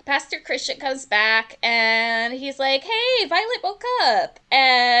 Pastor Christian comes back, and he's like, hey, Violet woke up.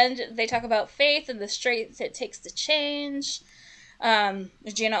 And they talk about faith and the strength it takes to change.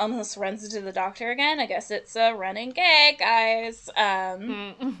 Regina almost runs into the doctor again. I guess it's a running gag, guys.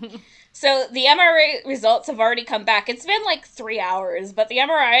 So the MRI results have already come back. It's been like 3 hours, but the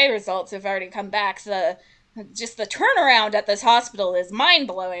MRI results have already come back. Just the turnaround at this hospital is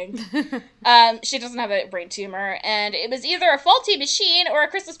mind-blowing. She doesn't have a brain tumor, and it was either a faulty machine or a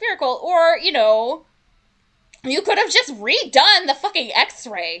Christmas miracle, or, you could have just redone the fucking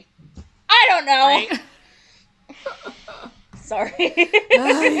x-ray. I don't know. Right? Sorry.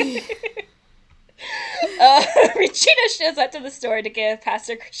 Regina shows up to the store to give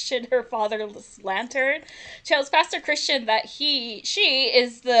Pastor Christian her fatherless lantern. Tells Pastor Christian that she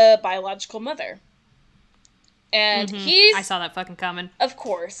is the biological mother. And I saw that fucking coming. Of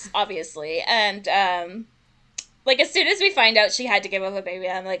course, obviously. And, like, as soon as we find out she had to give up a baby,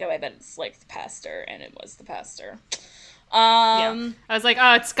 I'm like, oh, I bet it's, like, the pastor. And it was the pastor. I was like,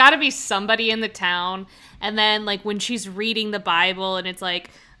 oh, it's gotta be somebody in the town. And then, like, when she's reading the Bible and it's, like,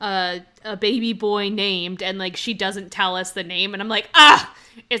 a baby boy named, and, like, she doesn't tell us the name. And I'm like,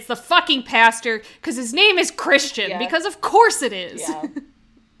 it's the fucking pastor, because his name is Christian. Because of course it is.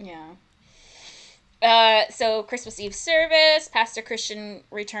 Yeah. So Christmas Eve service, Pastor Christian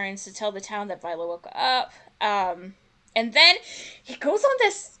returns to tell the town that Violet woke up. And then he goes on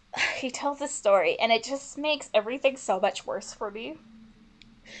he tells this story, and it just makes everything so much worse for me.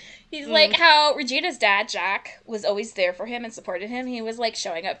 He's like how Regina's dad, Jack, was always there for him and supported him. He was, like,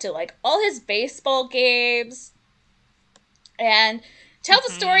 showing up to, like, all his baseball games. And tells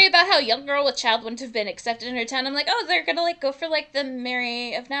a story about how a young girl with child wouldn't have been accepted in her town. I'm like, oh, they're gonna, like, go for, like, the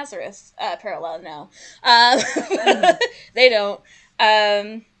Mary of Nazareth parallel now. They don't.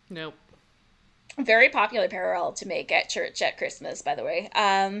 Nope. Very popular parallel to make at church at Christmas, by the way.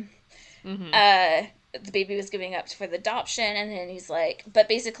 The baby was giving up for the adoption, and then he's like, but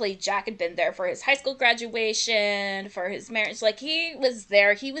basically Jack had been there for his high school graduation, for his marriage. Like, he was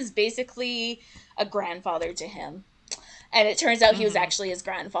there. He was basically a grandfather to him. And it turns out he was actually his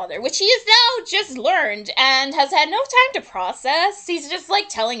grandfather, which he has now just learned and has had no time to process. He's just, like,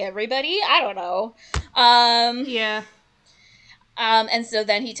 telling everybody. I don't know. And so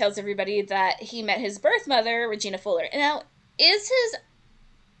then he tells everybody that he met his birth mother, Regina Fuller. Now, is his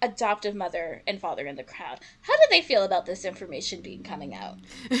adoptive mother and father in the crowd. How do they feel about this information coming out?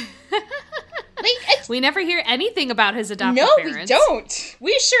 We never hear anything about his adoptive parents. No, we don't.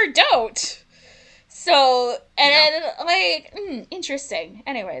 We sure don't. So, and interesting.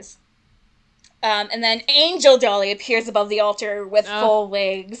 Anyways. And then Angel Dolly appears above the altar with full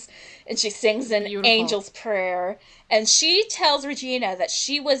wings, and she sings an angel's prayer. And she tells Regina that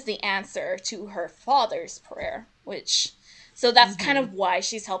she was the answer to her father's prayer, so that's kind of why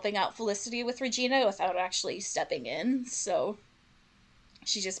she's helping out Felicity with Regina without actually stepping in. So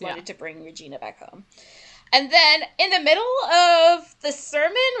she just wanted to bring Regina back home. And then in the middle of the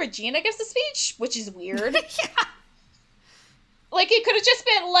sermon, Regina gives a speech, which is weird. Like, it could have just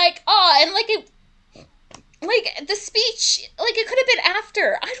been like, the speech, like, it could have been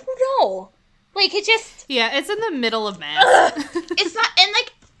after. I don't know. Like, it just... Yeah, it's in the middle of Mass. It's not, and,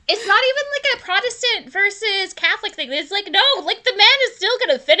 like, it's not even, like, a Protestant versus Catholic thing. It's like, no, like, the man is still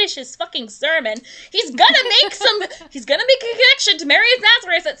gonna finish his fucking sermon. He's gonna make a connection to Mary of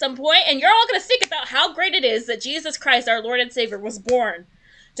Nazareth at some point, and you're all gonna think about how great it is that Jesus Christ, our Lord and Savior, was born.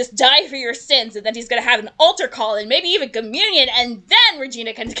 Just die for your sins, and then he's gonna have an altar call, and maybe even communion, and then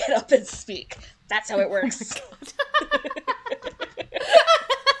Regina can get up and speak. That's how it works.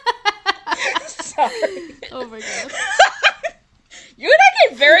 Sorry. Oh my god. You and I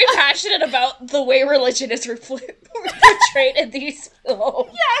get very passionate about the way religion is portrayed in these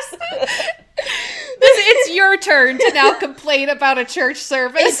films. Yes. It's your turn to now complain about a church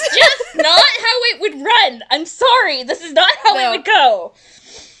service. It's just not how it would run. I'm sorry. This is not how it would go.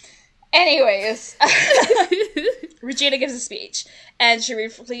 Anyways, Regina gives a speech, and she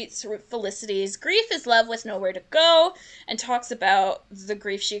reflects Felicity's grief is love with nowhere to go, and talks about the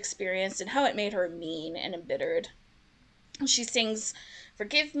grief she experienced and how it made her mean and embittered. She sings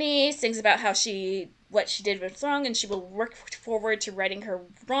 "Forgive Me," sings about what she did was wrong, and she will work forward to righting her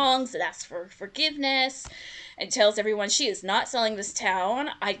wrongs and ask for forgiveness, and tells everyone she is not selling this town.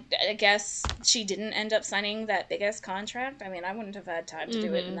 I guess she didn't end up signing that big-ass contract. I mean, I wouldn't have had time to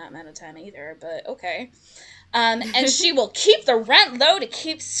do it in that amount of time either, but okay. And she will keep the rent low to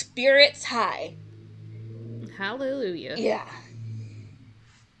keep spirits high. Hallelujah. Yeah.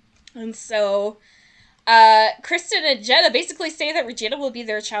 And so... Kristen and Jenna basically say that Regina will be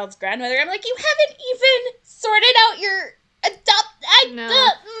their child's grandmother. I'm like, you haven't even sorted out your No.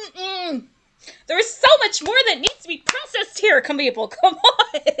 There is so much more that needs to be processed here. Come on.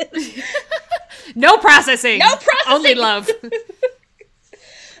 No processing. Only love.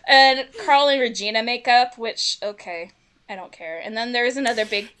 And Carl and Regina make up, which, okay, I don't care. And then there's another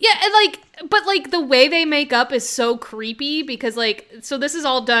big... Yeah, and but the way they make up is so creepy because, so this is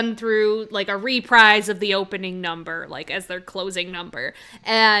all done through, a reprise of the opening number, as their closing number.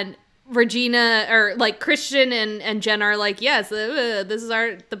 And Regina, or, Christian and Jen are like, yes, this is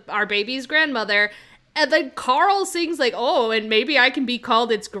our baby's grandmother. And then Carl sings, oh, and maybe I can be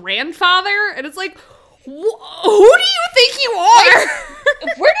called its grandfather? And it's like, who do you think you are?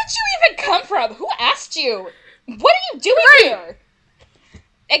 Where did you even come from? Who asked you? What are you doing here?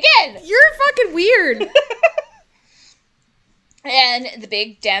 Again. You're fucking weird. And the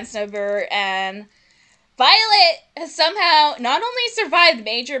big dance number, and Violet has somehow not only survived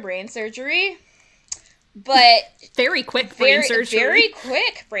major brain surgery, but... Very quick brain surgery. Very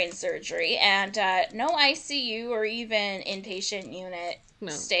quick brain surgery, and no ICU or even inpatient unit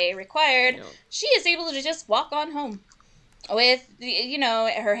stay required. No. She is able to just walk on home. With,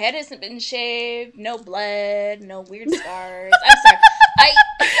 her head hasn't been shaved, no blood, no weird scars. I'm sorry. I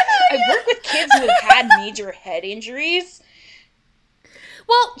work with kids who have had major head injuries.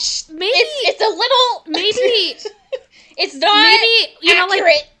 Well, maybe... It's a little... Maybe... It's not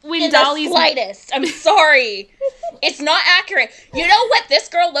accurate when in Dolly's the slightest. I'm sorry. It's not accurate. You know what this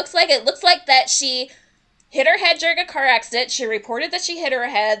girl looks like? It looks like that she... hit her head during a car accident. She reported that she hit her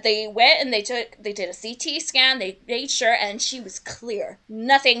head. They went and they did a CT scan. They made sure, and she was clear.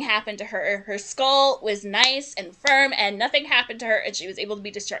 Nothing happened to her. Her skull was nice and firm, and nothing happened to her, and she was able to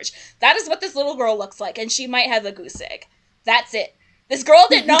be discharged. That is what this little girl looks like, and she might have a goose egg. That's it. This girl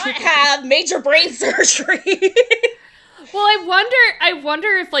did not have major brain surgery. Well, I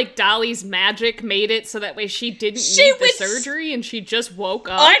wonder if Dolly's magic made it so that way she didn't need the surgery and she just woke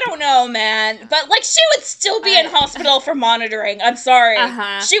up. I don't know, man, but she would still be in hospital for monitoring. I'm sorry.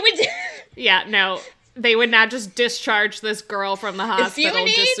 She would. Yeah, no, they would not just discharge this girl from the hospital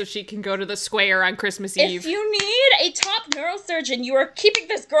just so she can go to the square on Christmas Eve. If you need a top neurosurgeon, you are keeping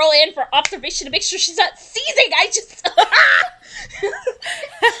this girl in for observation to make sure she's not seizing.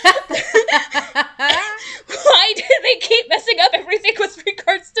 Why do they keep messing up everything with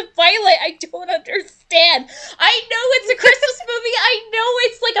regards to Violet? I don't understand. I know it's a Christmas movie. I know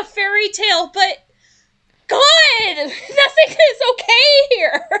it's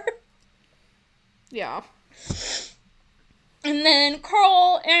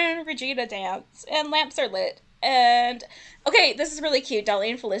and Regina dance, and lamps are lit. And, okay, this is really cute.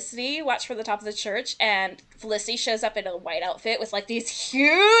 Dolly and Felicity watch from the top of the church, and Felicity shows up in a white outfit with, like, these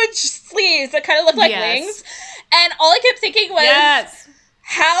huge sleeves that kind of look like wings. And all I kept thinking was,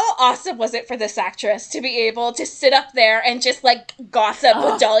 how awesome was it for this actress to be able to sit up there and just, like, gossip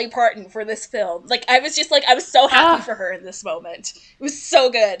with Dolly Parton for this film? Like, I was just, like, I was so happy for her in this moment. It was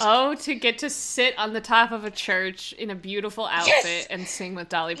so good. Oh, to get to sit on the top of a church in a beautiful outfit and sing with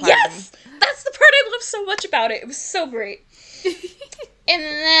Dolly Parton. Yes! That's the part I love so much about it. It was so great. And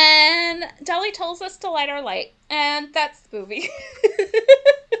then Dolly tells us to light our light. And that's the movie.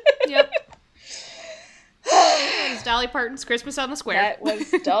 Yep. That was Dolly Parton's Christmas on the Square. That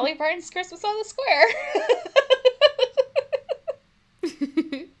was Dolly Parton's Christmas on the Square.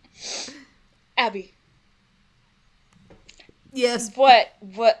 Abby. Yes. What,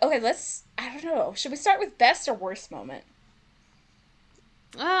 okay, I don't know. Should we start with best or worst moment?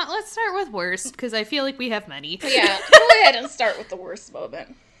 Let's start with worst, because I feel like we have many. Yeah, go ahead and start with the worst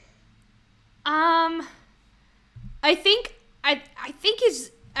moment. I think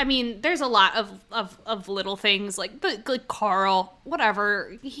is, I mean, there's a lot of little things, like Carl,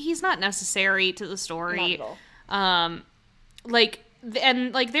 whatever, he's not necessary to the story. Not at all.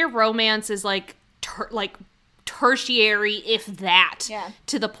 And their romance is like tertiary, if that,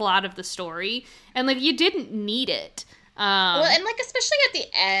 to the plot of the story, and like you didn't need it. Well, and like especially at the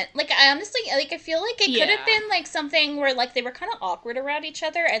end, like I honestly, like I feel like it could have been like something where like they were kind of awkward around each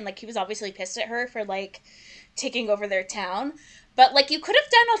other, and like he was obviously pissed at her for like taking over their town. But, like, you could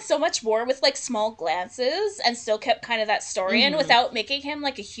have done so much more with, like, small glances and still kept kind of that story in without making him,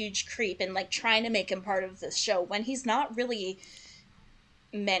 like, a huge creep and, like, trying to make him part of this show when he's not really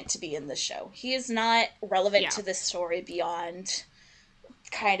meant to be in the show. He is not relevant to this story beyond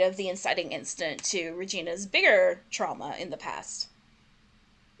kind of the inciting incident to Regina's bigger trauma in the past.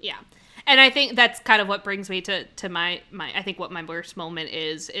 Yeah. And I think that's kind of what brings me to my I think what my worst moment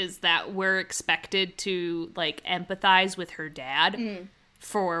is that we're expected to, like, empathize with her dad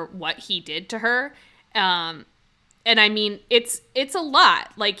for what he did to her. And I mean, it's a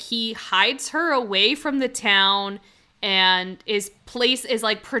lot. Like, he hides her away from the town and is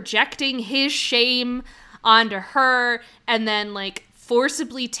like projecting his shame onto her, and then like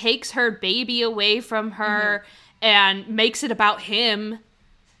forcibly takes her baby away from her and makes it about him.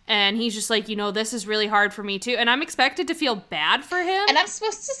 And he's just like, this is really hard for me too. And I'm expected to feel bad for him. And I'm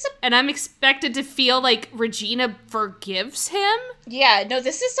supposed to... And I'm expected to feel like Regina forgives him. Yeah, no,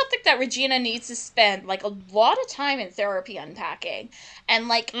 this is something that Regina needs to spend, like, a lot of time in therapy unpacking. And,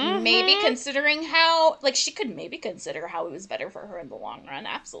 like, maybe considering how... Like, she could maybe consider how it was better for her in the long run.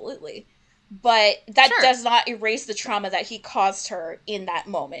 Absolutely. But that does not erase the trauma that he caused her in that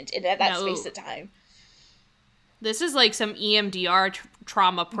moment, in that space of time. This is like some EMDR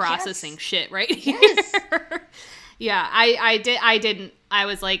trauma processing shit right here. Yes. Yeah, I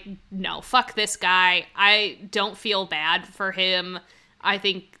was like, no, fuck this guy. I don't feel bad for him. I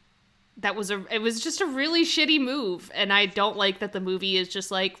think it was just a really shitty move, and I don't like that the movie is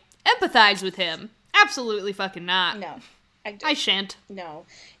just like, empathize with him. Absolutely fucking not. No. I shan't. No.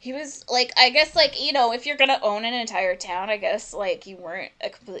 He was, like, I guess, like, if you're gonna own an entire town, I guess, like, you weren't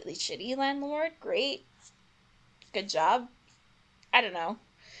a completely shitty landlord. Great. Good job. I don't know.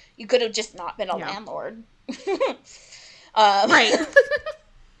 You could have just not been a landlord. Right.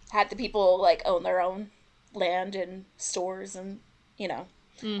 Had the people, like, own their own land and stores and,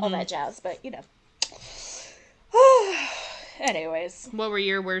 all that jazz. But, Anyways. What were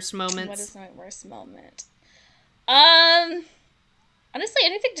your worst moments? What is my worst moment? Honestly,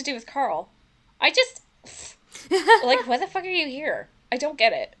 anything to do with Carl. I just... like, why the fuck are you here? I don't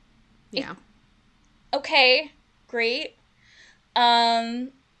get it. Yeah. Okay. Great. Yeah,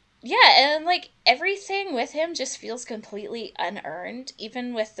 and, like, everything with him just feels completely unearned.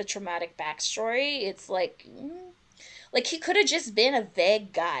 Even with the traumatic backstory, it's like he could have just been a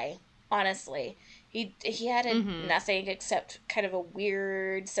vague guy, honestly. He had nothing except kind of a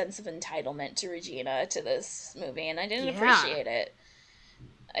weird sense of entitlement to Regina, to this movie, and I didn't appreciate it.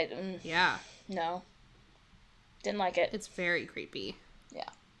 No. Didn't like it. It's very creepy. Yeah.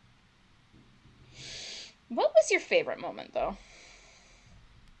 What was your favorite moment, though?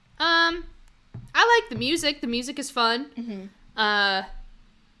 I like the music. The music is fun. Mm-hmm.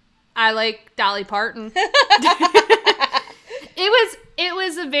 I like Dolly Parton. It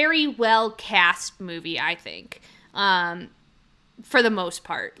was a very well cast movie, I think. For the most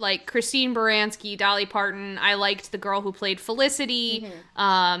part, like Christine Baranski, Dolly Parton. I liked the girl who played Felicity.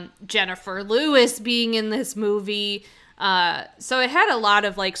 Jennifer Lewis being in this movie. So it had a lot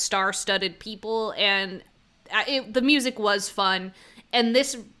of like star-studded people, and the music was fun. And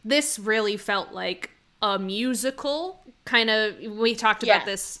this really felt like a musical. Kind of, we talked about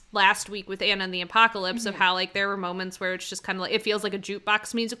this last week with Anna and the Apocalypse, of how like there were moments where it's just kind of like, it feels like a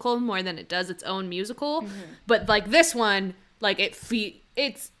jukebox musical more than it does its own musical. But like this one, like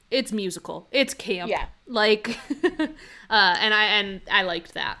it's musical, it's camp, like and I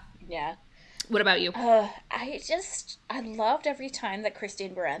liked that. What about you? I loved every time that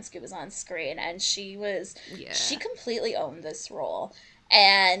Christine Baranski was on screen, and she completely owned this role.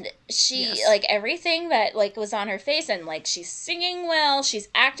 And she, like, everything that, like, was on her face, and, like, she's singing well, she's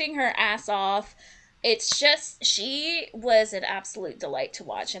acting her ass off. It's just, she was an absolute delight to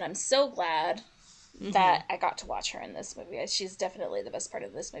watch, and I'm so glad that I got to watch her in this movie. She's definitely the best part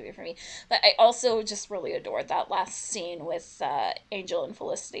of this movie for me. But I also just really adored that last scene with Angel and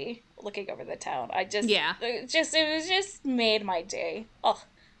Felicity looking over the town. It just made my day. Oh,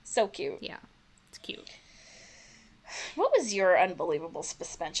 so cute. Yeah, it's cute. What was your unbelievable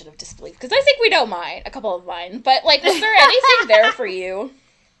suspension of disbelief? Because I think we know mine, a couple of mine. But, like, was there anything there for you?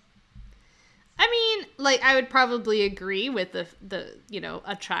 I mean, like, I would probably agree with the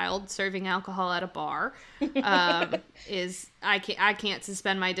a child serving alcohol at a bar I can't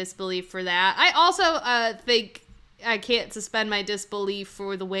suspend my disbelief for that. I also think I can't suspend my disbelief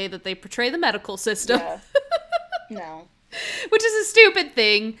for the way that they portray the medical system. Yeah. No. Which is a stupid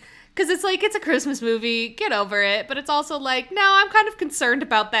thing. Because it's like, it's a Christmas movie, get over it. But it's also like, no, I'm kind of concerned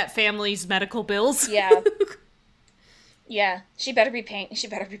about that family's medical bills. Yeah. Yeah. She better be paying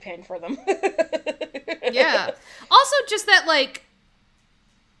for them. Yeah. Also, just that, like,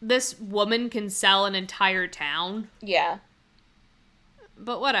 this woman can sell an entire town. Yeah.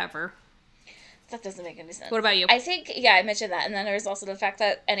 But whatever. That doesn't make any sense. What about you? I think, I mentioned that. And then there's also the fact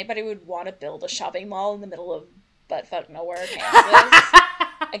that anybody would want to build a shopping mall in the middle of buttfuck nowhere, Kansas.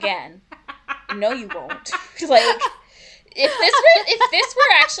 Again, no, you won't. Like, if this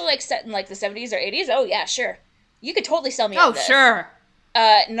were actually like set in like the 70s or 80s, oh yeah, sure, you could totally sell me on this. Oh sure.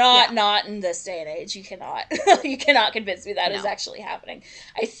 Not in this day and age. You cannot. You cannot convince me that is actually happening.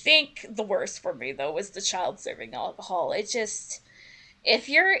 I think the worst for me though was the child serving alcohol. It just, if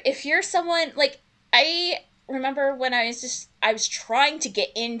you're someone like, I remember when I was trying to get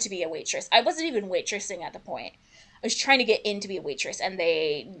in to be a waitress. I wasn't even waitressing at the point. I was trying to get in to be a waitress, and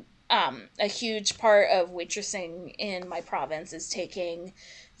they, a huge part of waitressing in my province is taking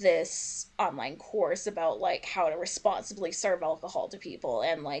this online course about, like, how to responsibly serve alcohol to people,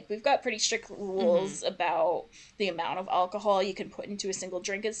 and, like, we've got pretty strict rules about the amount of alcohol you can put into a single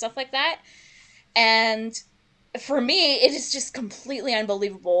drink and stuff like that, and for me, it is just completely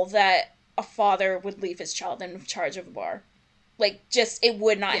unbelievable that a father would leave his child in charge of a bar. Like, just, it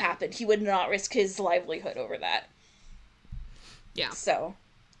would not happen. He would not risk his livelihood over that. Yeah. So,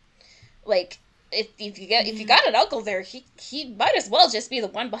 like, if you got an uncle there, he might as well just be the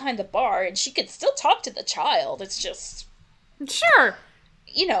one behind the bar, and she could still talk to the child. It's just, sure,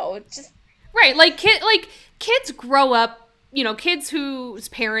 just right. Like kids grow up. Kids whose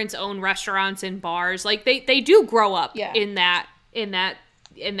parents own restaurants and bars, like they do grow up in that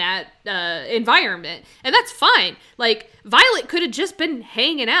environment, and that's fine. Like, Violet could have just been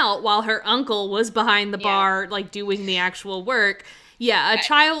hanging out while her uncle was behind the bar, like, doing the actual work. Yeah, a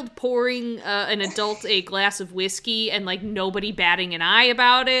child pouring an adult a glass of whiskey and, like, nobody batting an eye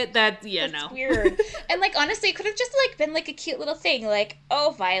about it, that's weird. And, like, honestly, it could have just, like, been, like, a cute little thing, like,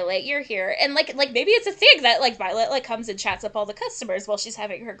 oh, Violet, you're here. And, like maybe it's a thing that, like, Violet, like, comes and chats up all the customers while she's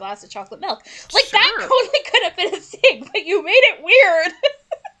having her glass of chocolate milk. Like, that totally could have been a thing, but you made it weird.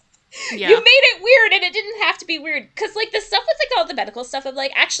 Yeah. You made it weird, and it didn't have to be weird. Because, like, the stuff with, like, all the medical stuff, I'm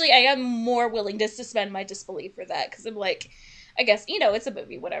like, actually, I am more willing to suspend my disbelief for that. Because I'm like, I guess, it's a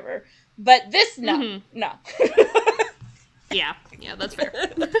movie, whatever. But this, no. No. Yeah, that's fair.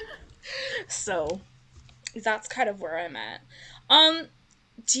 So, that's kind of where I'm at.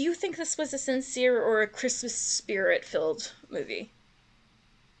 Do you think this was a sincere or a Christmas spirit-filled movie?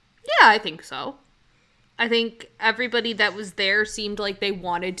 Yeah, I think so. I think everybody that was there seemed like they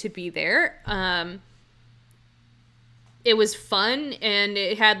wanted to be there. It was fun, and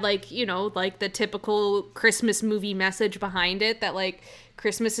it had, like, like the typical Christmas movie message behind it, that, like,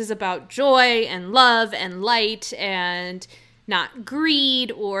 Christmas is about joy and love and light and not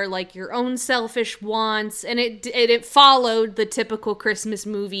greed or, like, your own selfish wants. And it followed the typical Christmas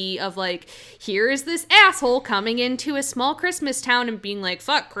movie of, like, here is this asshole coming into a small Christmas town and being like,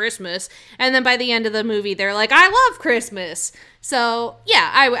 fuck Christmas. And then by the end of the movie, they're like, I love Christmas. So, yeah,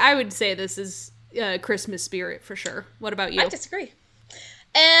 I would say this is Christmas spirit for sure. What about you? I disagree.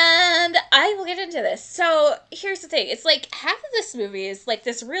 And I will get into this. So, here's the thing. It's like, half of this movie is like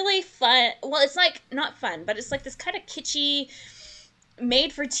this really fun, well, it's like, not fun, but it's like this kind of kitschy,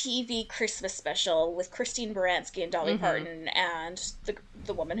 made-for-TV Christmas special with Christine Baranski and Dolly Parton and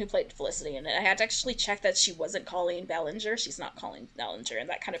the woman who played Felicity in it. I had to actually check that she wasn't Colleen Ballinger. She's not Colleen Ballinger, and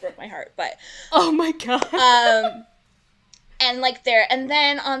that kind of broke my heart. But oh my god. And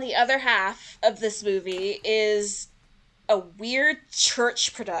then on the other half of this movie is a weird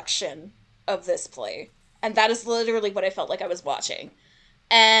church production of this play, and that is literally what I felt like I was watching.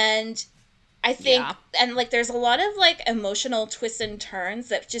 And I think, and like, there's a lot of like emotional twists and turns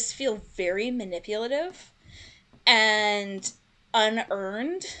that just feel very manipulative and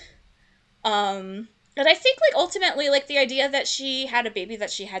unearned. And I think, like, ultimately, like, the idea that she had a baby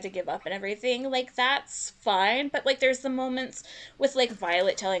that she had to give up and everything, like, that's fine. But, like, there's the moments with, like,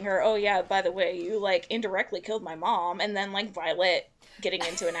 Violet telling her, oh, yeah, by the way, you, like, indirectly killed my mom. And then, like, Violet getting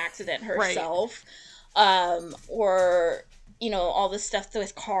into an accident herself. Right. Or, you know, all the stuff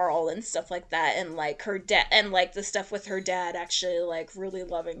with Carl and stuff like that. And, like, her dad, and, like, the stuff with her dad actually, like, really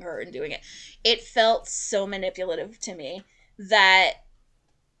loving her and doing it. It felt so manipulative to me that...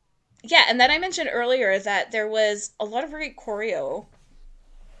 Yeah, and then I mentioned earlier that there was a lot of great choreo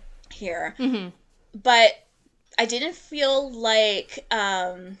here, but I didn't feel like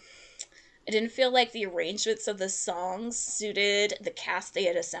the arrangements of the songs suited the cast they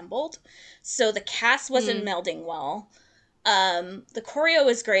had assembled. So the cast wasn't melding well. The choreo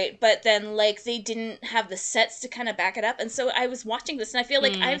was great, but then like they didn't have the sets to kind of back it up. And so I was watching this, and I feel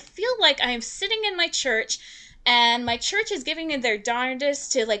like I am sitting in my church. And my church is giving it their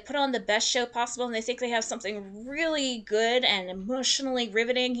darndest to, like, put on the best show possible, and they think they have something really good and emotionally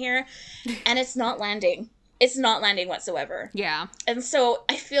riveting here, and it's not landing. It's not landing whatsoever. Yeah. And so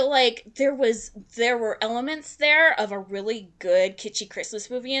I feel like there were elements there of a really good kitschy Christmas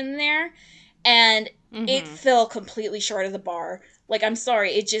movie in there, and it fell completely short of the bar. Like, I'm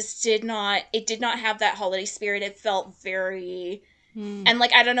sorry, it did not have that holiday spirit. It felt very, and,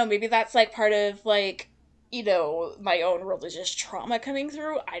 like, I don't know, maybe that's, like, part of, like, you know, my own religious trauma coming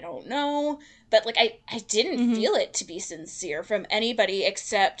through. I don't know. But, like, I didn't feel it to be sincere from anybody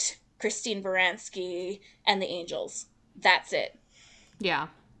except Christine Baranski and the Angels. That's it. Yeah,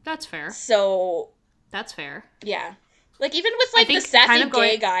 that's fair. So... That's fair. Yeah. Like, even with, like, the sassy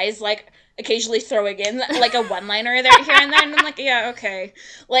gay guys, like, occasionally throwing in, like, a one-liner there here and there, and I'm like, yeah, okay.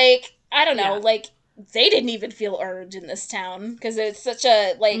 Like, I don't know, like, they didn't even feel earned in this town, because it's such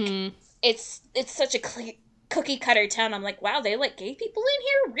a, like... It's such a cookie cutter town. I'm like, wow, they let gay people in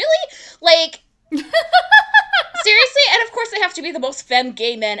here? Really? Like, seriously? And of course they have to be the most femme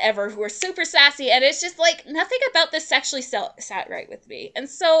gay men ever who are super sassy, and it's just like, nothing about this actually sat right with me. And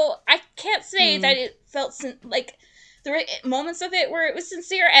so I can't say that it felt, like, there were moments of it where it was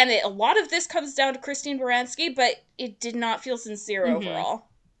sincere, and a lot of this comes down to Christine Baranski, but it did not feel sincere overall.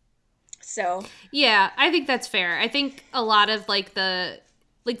 So. Yeah, I think that's fair. I think a lot of, like, the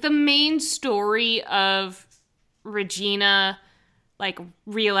main story of Regina, like,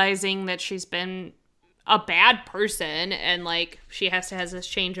 realizing that she's been a bad person and, like, she has this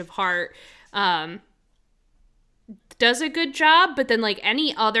change of heart, does a good job, but then, like,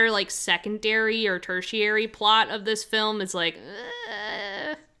 any other, like, secondary or tertiary plot of this film is, like,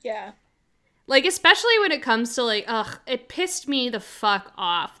 Yeah. Like, especially when it comes to, like, it pissed me the fuck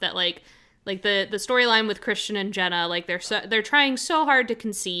off that, like the storyline with Christian and Jenna, like, they're trying so hard to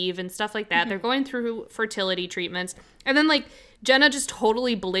conceive and stuff like that. They're going through fertility treatments, and then, like, Jenna just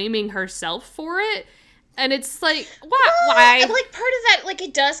totally blaming herself for it, and it's like, why? Like, part of that, like,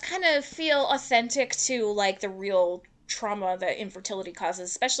 it does kind of feel authentic to, like, the real trauma that infertility causes,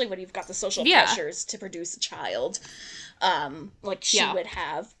 especially when you've got the social pressures to produce a child, like she would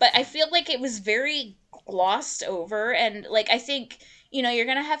have. But I feel like it was very glossed over, and, like, I think, you know, you're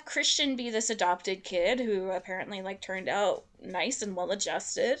gonna have Christian be this adopted kid who apparently, like, turned out nice and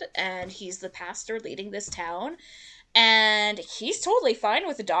well-adjusted, and he's the pastor leading this town, and he's totally fine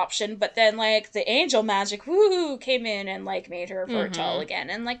with adoption, but then, like, the angel magic, woo, came in and, like, made her fertile again,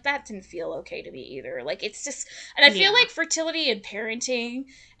 and, like, that didn't feel okay to me either. Like, it's just, and I feel like fertility and parenting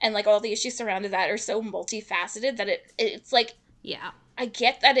and, like, all the issues surrounded that are so multifaceted that it's like, I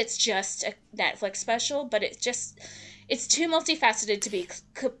get that it's just a Netflix special, but it's too multifaceted to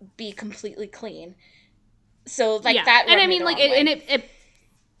be completely clean. So, like, that, and I mean, like, and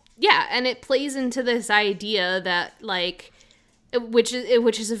it plays into this idea that, like, which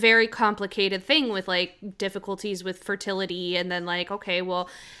is a very complicated thing with, like, difficulties with fertility, and then, like, okay, well,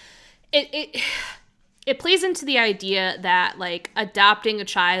 it plays into the idea that, like, adopting a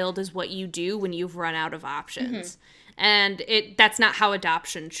child is what you do when you've run out of options. And that's not how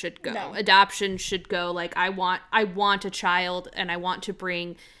adoption should go. No. Adoption should go, like, I want a child, and I want to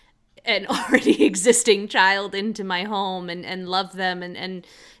bring an already existing child into my home and love them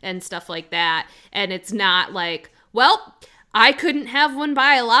and stuff like that. And it's not like, well, I couldn't have one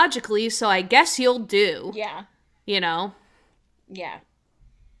biologically, so I guess you'll do. Yeah. You know? Yeah.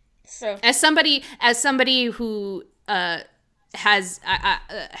 So as somebody who has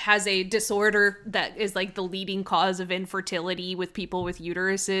a disorder that is like the leading cause of infertility with people with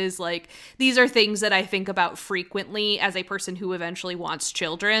uteruses, like these are things that I think about frequently as a person who eventually wants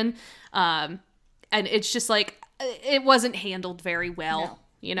children, and it's just like it wasn't handled very well. No,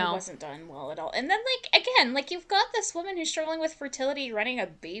 you know, it wasn't done well at all. And then like again, like you've got this woman who's struggling with fertility running a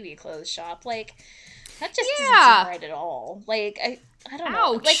baby clothes shop, like that just doesn't seem right at all. Like I don't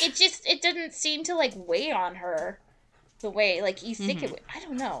know, like it didn't seem to like weigh on her the way like you think it would. I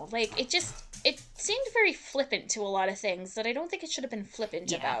don't know, like it seemed very flippant to a lot of things that I don't think it should have been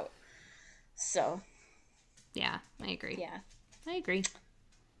flippant about. So yeah, I agree.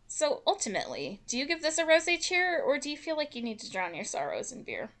 So ultimately, do you give this a rosé cheer, or do you feel like you need to drown your sorrows in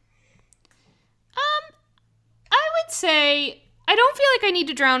beer? I would say I don't feel like I need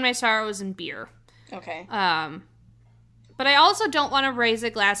to drown my sorrows in beer. Okay. But I also don't want to raise a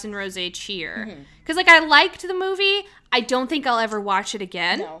glass in rosé cheer. Because, like, I liked the movie. I don't think I'll ever watch it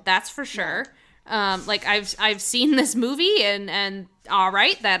again. No. That's for sure. No. Like, I've seen this movie, and all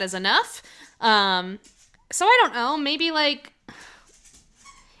right, that is enough. So I don't know. Maybe, like,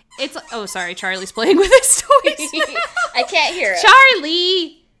 it's... Oh, sorry, Charlie's playing with his toys. I can't hear it.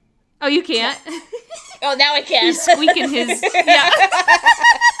 Charlie! Oh, you can't? Oh, now I can. He's squeaking his... Yeah.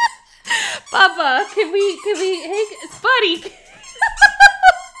 Bubba, can we, hey, buddy.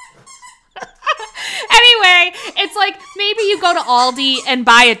 Anyway, it's like maybe you go to Aldi and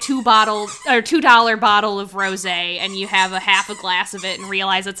buy a $2 bottle of rosé and you have a half a glass of it and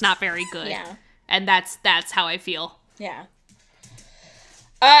realize it's not very good. Yeah. And that's how I feel. Yeah.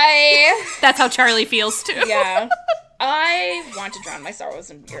 That's how Charlie feels too. Yeah. I want to drown my sorrows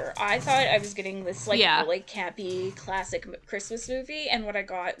in beer. I thought I was getting this, like, really campy, classic Christmas movie, and what I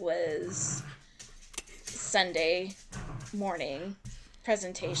got was Sunday morning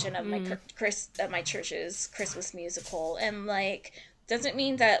presentation of my church's Christmas musical, and, like, doesn't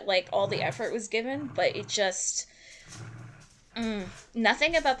mean that, like, all the effort was given, but it just...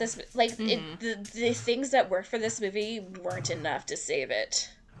 nothing about this... Like, the things that worked for this movie weren't enough to save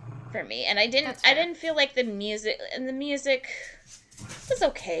it. For me, and I didn't feel like the music was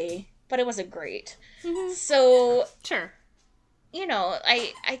okay, but it wasn't great. So sure, you know,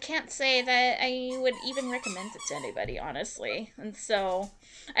 I can't say that I would even recommend it to anybody, honestly. And so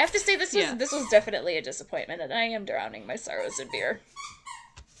I have to say this was definitely a disappointment, and I am drowning my sorrows in beer.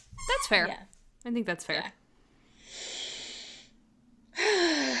 That's fair. Yeah. I think that's fair.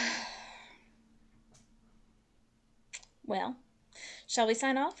 Yeah. Well, shall we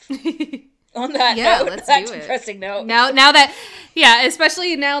sign off? On that note, let's do it. Depressing note. Now that,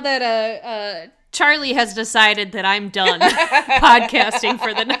 especially now that Charlie has decided that I'm done podcasting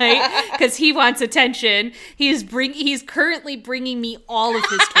for the night because he wants attention. He's currently bringing me all of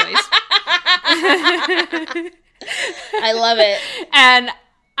his toys. I love it. And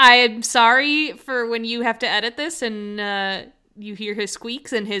I'm sorry for when you have to edit this and you hear his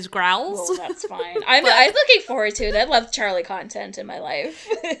squeaks and his growls. Well, that's fine. I'm looking forward to it. I love Charlie content in my life.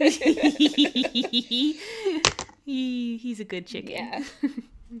 He's a good chicken. Yeah.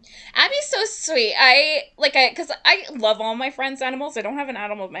 Abby's so sweet. Because I love all my friends' animals. I don't have an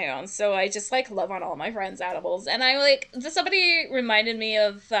animal of my own, so I just, like, love on all my friends' animals. And somebody reminded me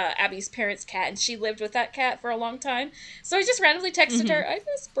of Abby's parents' cat, and she lived with that cat for a long time. So I just randomly texted her, I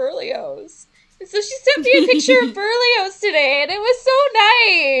miss Berlioz. And so she sent me a picture of Berlioz today, and it was so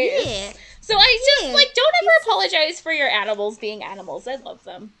nice. Yeah. So I just, don't ever apologize for your animals being animals. I love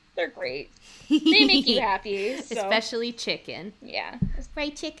them. They're great. They make you happy. So. Especially Chicken. Yeah.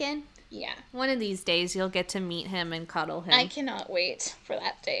 Right, Chicken? Yeah. One of these days you'll get to meet him and cuddle him. I cannot wait for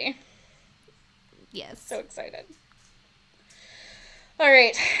that day. Yes. So excited. All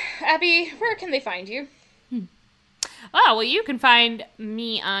right. Abby, where can they find you? Oh, well, you can find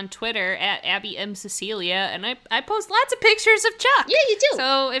me on Twitter at Abby M. Cecilia, and I post lots of pictures of Chuck. Yeah, you do.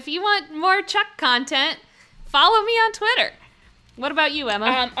 So if you want more Chuck content, follow me on Twitter. What about you,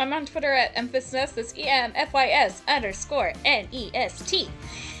 Emma? I'm on Twitter at EmphysNest. That's EMFYS_NEST.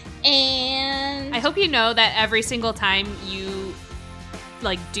 And I hope you know that every single time you,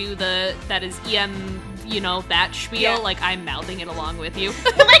 do that is EM... that spiel, I'm mouthing it along with you.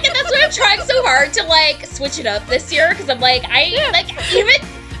 Well, and that's why I'm trying so hard to, switch it up this year, because I'm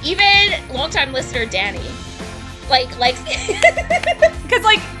even longtime listener Danny, likes... Because,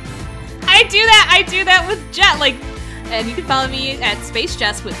 I do that with Jet, And you can follow me at Space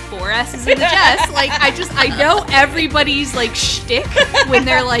Jess with 4 S's in the Jess. Like, I know everybody's, like, shtick when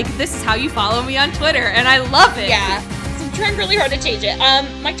they're like, this is how you follow me on Twitter. And I love it. Yeah. So I'm trying really hard to change it.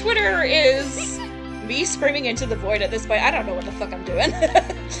 My Twitter is me screaming into the void at this point. I don't know what the fuck I'm doing.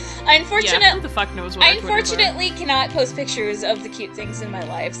 Who the fuck knows what I unfortunately cannot post pictures of the cute things in my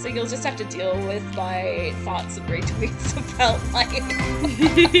life, so you'll just have to deal with my thoughts and retweets about life.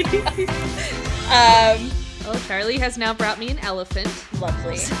 Well, Charlie has now brought me an elephant.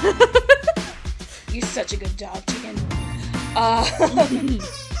 Lovely. You're such a good dog, chicken. What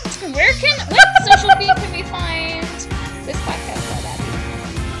social media can we find this podcast at,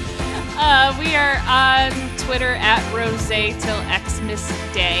 Abby? We are on Twitter at Rose till Xmas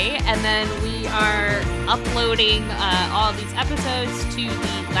Day, and then we are uploading all these episodes to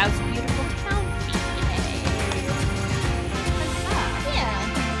the Lousy Beautiful Town feed.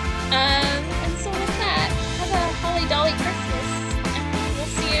 Yeah. And so with that, have a holly dolly Christmas, and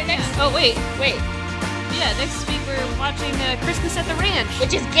we'll see you next week. Oh, wait. Yeah, next week we're watching Christmas at the Ranch.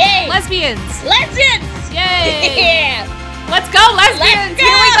 Which is gay! Lesbians! Yay! Yeah! Let's go, lesbians!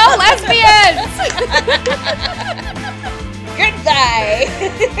 Here we go, lesbians! Goodbye!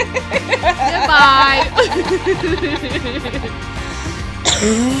 Goodbye!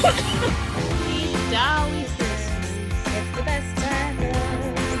 Dolly Christmas. It's the best time of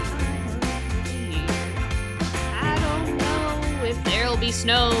I don't know if there'll be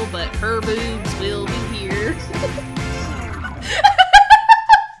snow, but her boobs will